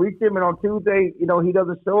can't reach him. And on Tuesday, he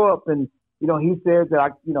doesn't show up. And, he says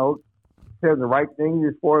that, says the right thing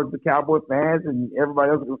as far as the Cowboy fans and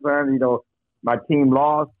everybody else is concerned. My team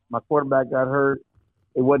lost. My quarterback got hurt.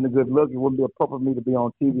 It wasn't a good look. It wouldn't be appropriate for me to be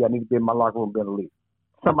on TV. I need to be in my locker room being a leader.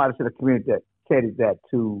 Somebody should have communicated that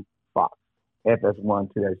to Fox,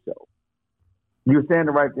 FS1, to that show. You were saying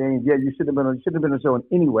the right thing. Yeah, you should have been on the show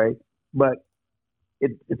anyway, but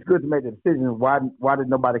it's good to make the decision. Why did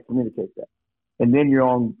nobody communicate that? And then you're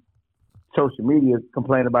on social media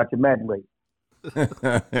complaining about your Madden rate.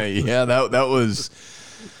 Yeah, that was.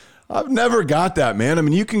 I've never got that, man. I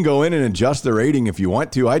mean, you can go in and adjust the rating if you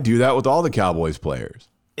want to. I do that with all the Cowboys players.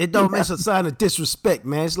 It don't make a sign of disrespect,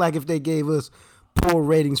 man. It's like if they gave us poor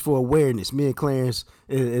ratings for awareness. Me and Clarence,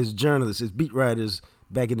 as journalists, as beat writers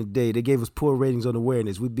back in the day, they gave us poor ratings on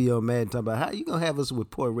awareness. We'd be on Madden talking about, how you going to have us with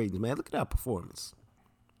poor ratings, man? Look at our performance.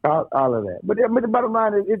 All of that. But the bottom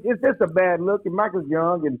line is, it's just a bad look. And Michael's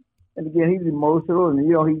young, and again, he's emotional, and,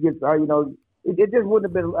 he gets, it just wouldn't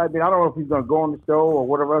have been, I don't know if he's going to go on the show or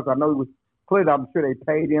whatever else. I know he was cleared. I'm sure they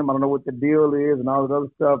paid him. I don't know what the deal is and all that other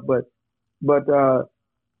stuff, but it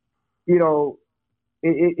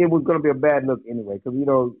was going to be a bad look anyway,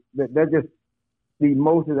 because, that's just the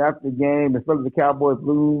emotions after the game, especially the Cowboys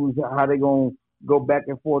lose, how they going to go back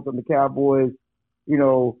and forth on the Cowboys,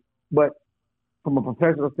 but from a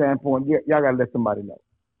professional standpoint, y'all got to let somebody know.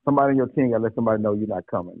 Somebody on your team got to let somebody know you're not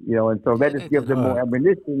coming, and so that just gives them more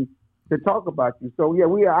ammunition to talk about you. So,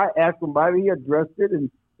 I asked him about it. He addressed it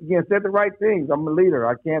and, again, said the right things. I'm a leader.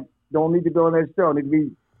 Don't need to go on that show. I need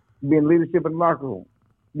to be in leadership in the locker room.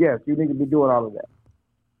 Yes, you need to be doing all of that.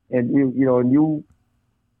 And, you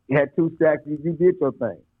had 2 sacks. You did your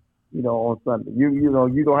thing, on Sunday.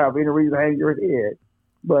 You don't have any reason to hang your head.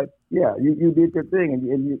 But, yeah, you did your thing,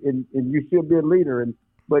 and you should be a leader.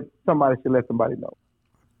 But somebody should let somebody know.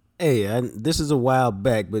 Hey, this is a while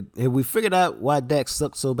back, but have we figured out why Dak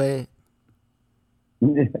sucked so bad?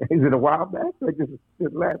 Is it a while back or just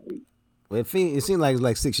last week? Well, it seemed like it was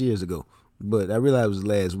like 6 years ago, but I realized it was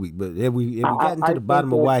last week. But have we gotten to the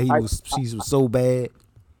bottom of why he was so bad?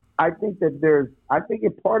 I think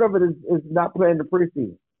part of it is not playing the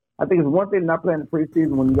preseason. I think it's one thing not playing the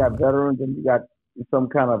preseason when you got veterans and you got some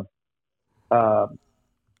kind of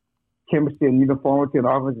chemistry and uniformity in the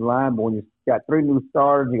offensive line, but when you got 3 new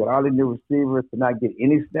starters, you got all these new receivers to not get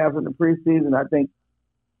any snaps in the preseason, I think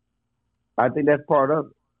that's part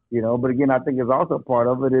of it, But again, I think it's also part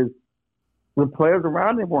of it is the players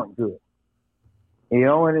around him weren't good.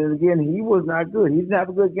 And again, he was not good. He didn't have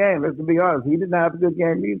a good game. Let's be honest. He didn't have a good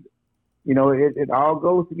game either. It all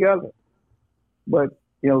goes together. But,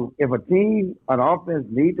 if a team, an offense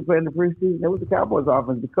needs to play in the preseason, it was the Cowboys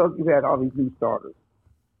offense because you had all these new starters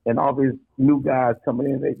and all these new guys coming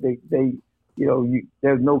in.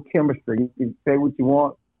 There's no chemistry. You can say what you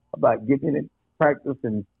want about getting in practice,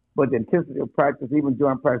 but the intensity of practice, even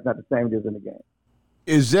during practice, not the same as in the game.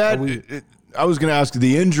 Is that? I was going to ask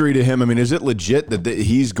the injury to him. I mean, is it legit that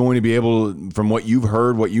he's going to be able, from what you've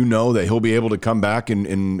heard, what you know, that he'll be able to come back?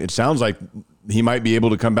 And it sounds like he might be able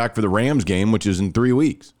to come back for the Rams game, which is in 3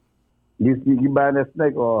 weeks. You buying that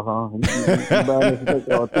snake oil, huh? You buying that snake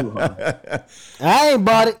oil too, huh? I ain't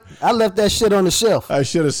bought it. I left that shit on the shelf. I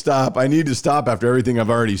should have stopped. I need to stop after everything I've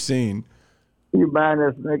already seen. You buying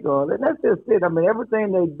that snake oil. And that's just it. I mean,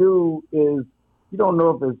 everything they do is, you don't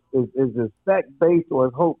know if it's fact-based or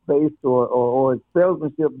it's hope-based or it's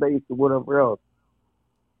salesmanship-based or whatever else.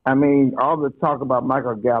 I mean, all the talk about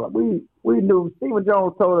Michael Gallup. We knew, Stephen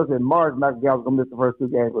Jones told us in March Michael Gallup was going to miss the first 2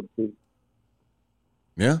 games of the season.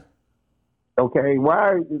 Yeah. Okay,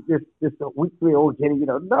 why is this a weekly old Jenny?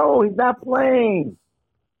 No, he's not playing.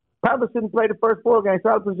 Probably shouldn't play the first 4 games.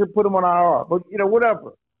 Probably should put him on IR. But,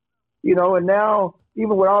 whatever. And now,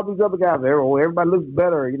 even with all these other guys there, everybody looks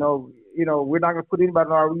better, we're not going to put anybody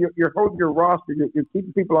on IR. You're holding your roster. You're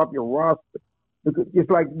keeping people off your roster. It's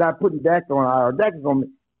like not putting Dak on IR. Dak is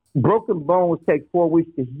on broken bones take 4 weeks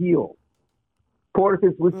to heal. 4 to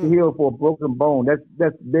 6 weeks to heal for a broken bone.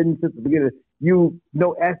 That's been since the beginning.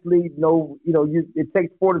 No athlete, it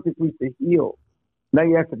takes 4 to 6 weeks to heal. Now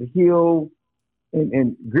you have to heal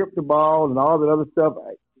and grip the ball and all that other stuff.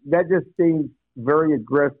 That just seems very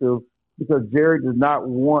aggressive because Jerry does not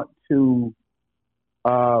want to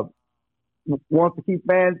keep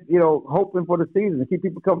fans, hoping for the season and keep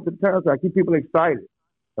people coming to the turnstile, keep people excited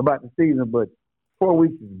about the season. But 4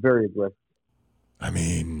 weeks is very aggressive. I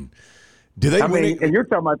mean, and you're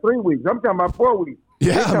talking about 3 weeks. I'm talking about 4 weeks.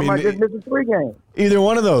 Yeah, I mean, just missing 3 games. Either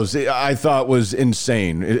one of those I thought was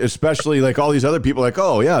insane, especially like all these other people like,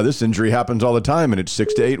 oh, yeah, this injury happens all the time and it's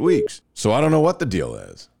 6 to 8 weeks. So I don't know what the deal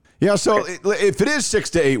is. Yeah, so if it is 6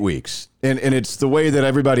 to 8 weeks and it's the way that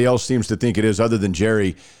everybody else seems to think it is other than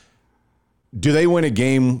Jerry, do they win a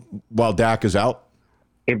game while Dak is out?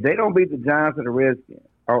 If they don't beat the Giants or the Redskins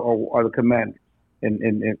or the Commanders,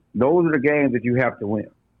 and those are the games that you have to win.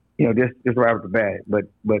 Just right off the bat. But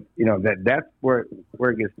that's where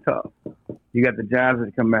it gets tough. You got the Giants and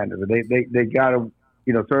the Commanders. They got to,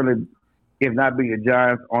 certainly, if not beat the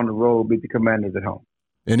Giants on the road, beat the Commanders at home.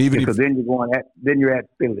 And even because then you're at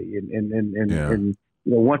Philly, and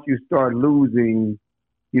once you start losing,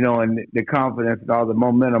 and the confidence and all the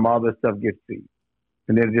momentum, all this stuff gets to you,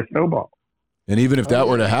 and then it just snowballs. And even if that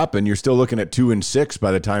were to happen, you're still looking at 2-6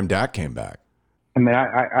 by the time Dak came back. I mean,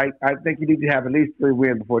 I think you need to have at least 3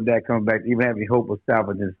 wins before Dak comes back to even have any hope of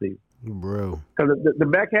salvaging the season. Bro. Because the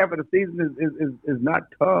back half of the season is not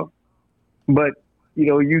tough, but,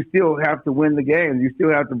 you still have to win the games. You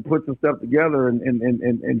still have to put some stuff together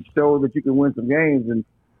and show that you can win some games. And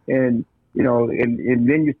then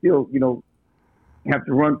you still, have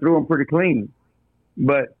to run through them pretty clean.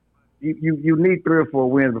 But you need 3 or 4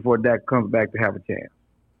 wins before Dak comes back to have a chance.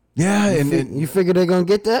 Yeah. And you figure they're going to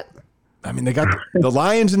get that? I mean, they got the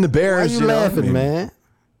Lions and the Bears. Why are you laughing, man?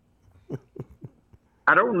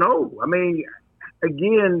 I don't know. I mean,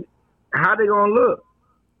 again, how they going to look?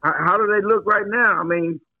 How do they look right now? I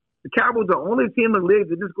mean, the Cowboys are the only team in the league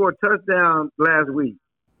that just scored a touchdown last week.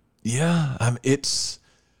 Yeah, it's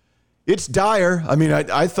dire. I mean,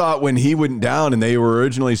 I thought when he went down and they were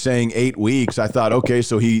originally saying 8 weeks, I thought, okay,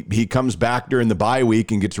 so he comes back during the bye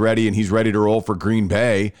week and gets ready and he's ready to roll for Green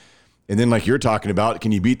Bay. And then like you're talking about,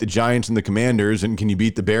 can you beat the Giants and the Commanders and can you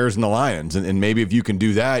beat the Bears and the Lions? And maybe if you can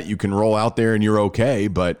do that, you can roll out there and you're okay.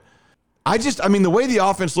 But I mean, the way the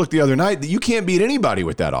offense looked the other night, you can't beat anybody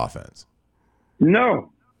with that offense.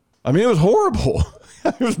 No. I mean, it was horrible.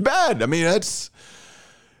 It was bad. I mean,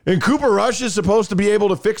 and Cooper Rush is supposed to be able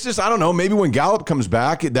to fix this. I don't know. Maybe when Gallup comes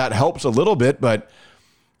back, that helps a little bit, but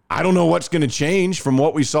I don't know what's going to change from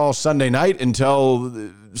what we saw Sunday night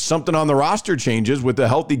until something on the roster changes with a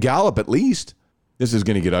healthy Gallup at least. This is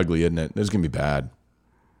going to get ugly, isn't it? This is going to be bad.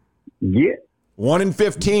 Yeah.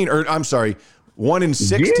 1-15, or I'm sorry, 1 in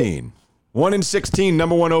 16. Yeah. 1 in 16,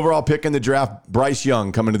 number 1 overall pick in the draft, Bryce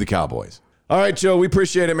Young coming to the Cowboys. All right, Joe, we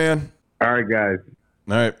appreciate it, man. All right, guys.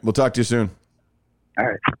 All right, we'll talk to you soon. All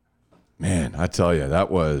right. Man, I tell you,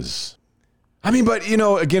 that was... but,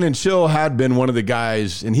 again, and Chill had been one of the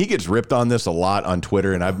guys, and he gets ripped on this a lot on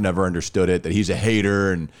Twitter, and I've never understood it, that he's a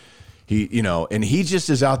hater, and and he just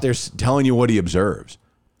is out there telling you what he observes.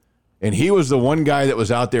 And he was the one guy that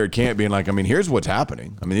was out there at camp being like, here's what's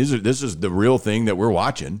happening. This is the real thing that we're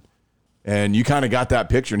watching. And you kind of got that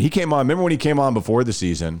picture. And he came on, remember when he came on before the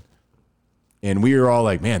season, and we were all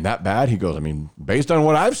like, man, that bad? He goes, based on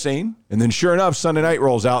what I've seen. And then sure enough, Sunday night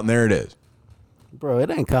rolls out, and there it is. Bro,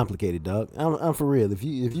 it ain't complicated, dog. I'm for real. If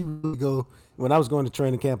you really go, when I was going to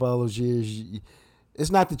training camp all those years,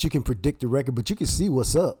 it's not that you can predict the record, but you can see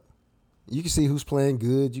what's up. You can see who's playing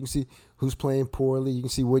good. You can see who's playing poorly. You can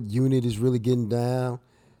see what unit is really getting down.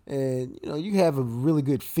 And, you have a really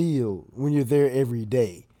good feel when you're there every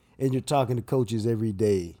day and you're talking to coaches every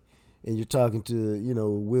day and you're talking to,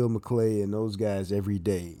 Will McClay and those guys every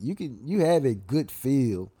day. You have a good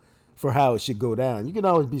feel for how it should go down. You can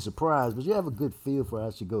always be surprised, but you have a good feel for how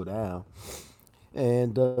it should go down.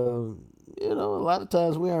 And, a lot of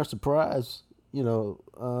times we aren't surprised, at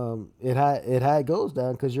how it goes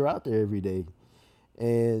down because you're out there every day.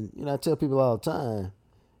 And, I tell people all the time,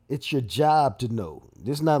 it's your job to know.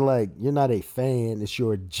 It's not like you're not a fan. It's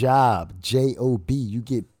your job, J-O-B. You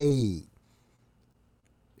get paid,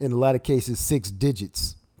 in a lot of cases, 6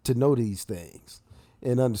 digits to know these things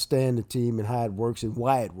and understand the team and how it works and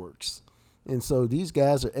why it works. And so these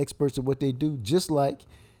guys are experts at what they do, just like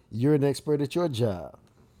you're an expert at your job.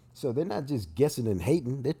 So they're not just guessing and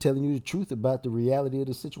hating. They're telling you the truth about the reality of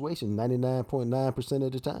the situation 99.9%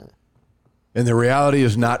 of the time. And the reality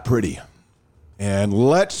is not pretty. And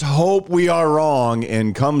let's hope we are wrong.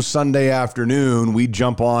 And come Sunday afternoon, we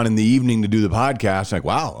jump on in the evening to do the podcast. Like,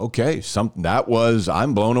 wow, okay,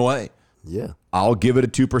 I'm blown away. Yeah. I'll give it a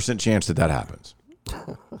 2% chance that happens.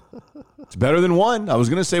 It's better than 1. I was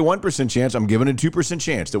going to say 1% chance. I'm giving a 2%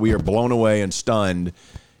 chance that we are blown away and stunned.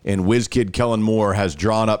 And whiz kid Kellen Moore has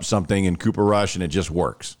drawn up something in Cooper Rush, and it just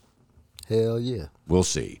works. Hell yeah. We'll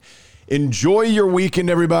see. Enjoy your weekend,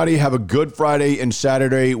 everybody. Have a good Friday and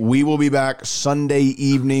Saturday. We will be back Sunday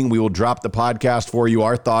evening. We will drop the podcast for you.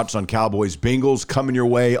 Our thoughts on Cowboys Bengals coming your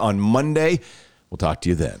way on Monday. We'll talk to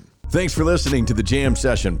you then. Thanks for listening to the Jam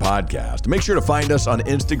Session podcast. Make sure to find us on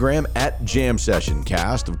Instagram at Jam Session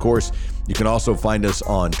Cast. Of course, you can also find us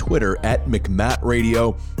on Twitter at McMatt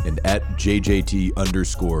Radio and at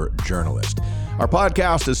JJT_journalist. Our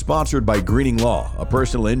podcast is sponsored by Greening Law, a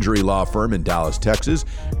personal injury law firm in Dallas, Texas.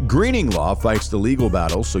 Greening Law fights the legal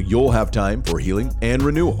battle so you'll have time for healing and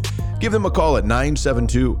renewal. Give them a call at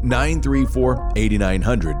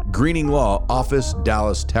 972-934-8900. Greening Law Office,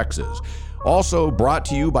 Dallas, Texas. Also brought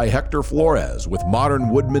to you by Hector Flores with Modern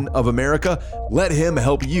Woodmen of America. Let him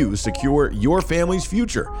help you secure your family's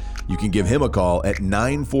future. You can give him a call at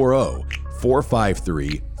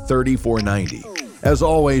 940-453-3490. As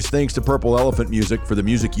always, thanks to Purple Elephant Music for the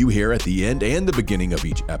music you hear at the end and the beginning of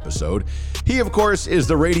each episode. He, of course, is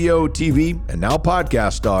the radio, TV, and now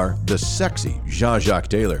podcast star, the sexy Jean-Jacques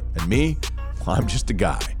Taylor. And me, I'm just a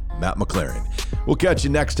guy, Matt McLaren. We'll catch you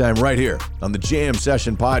next time right here on the Jam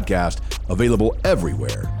Session Podcast, available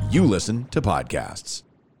everywhere you listen to podcasts.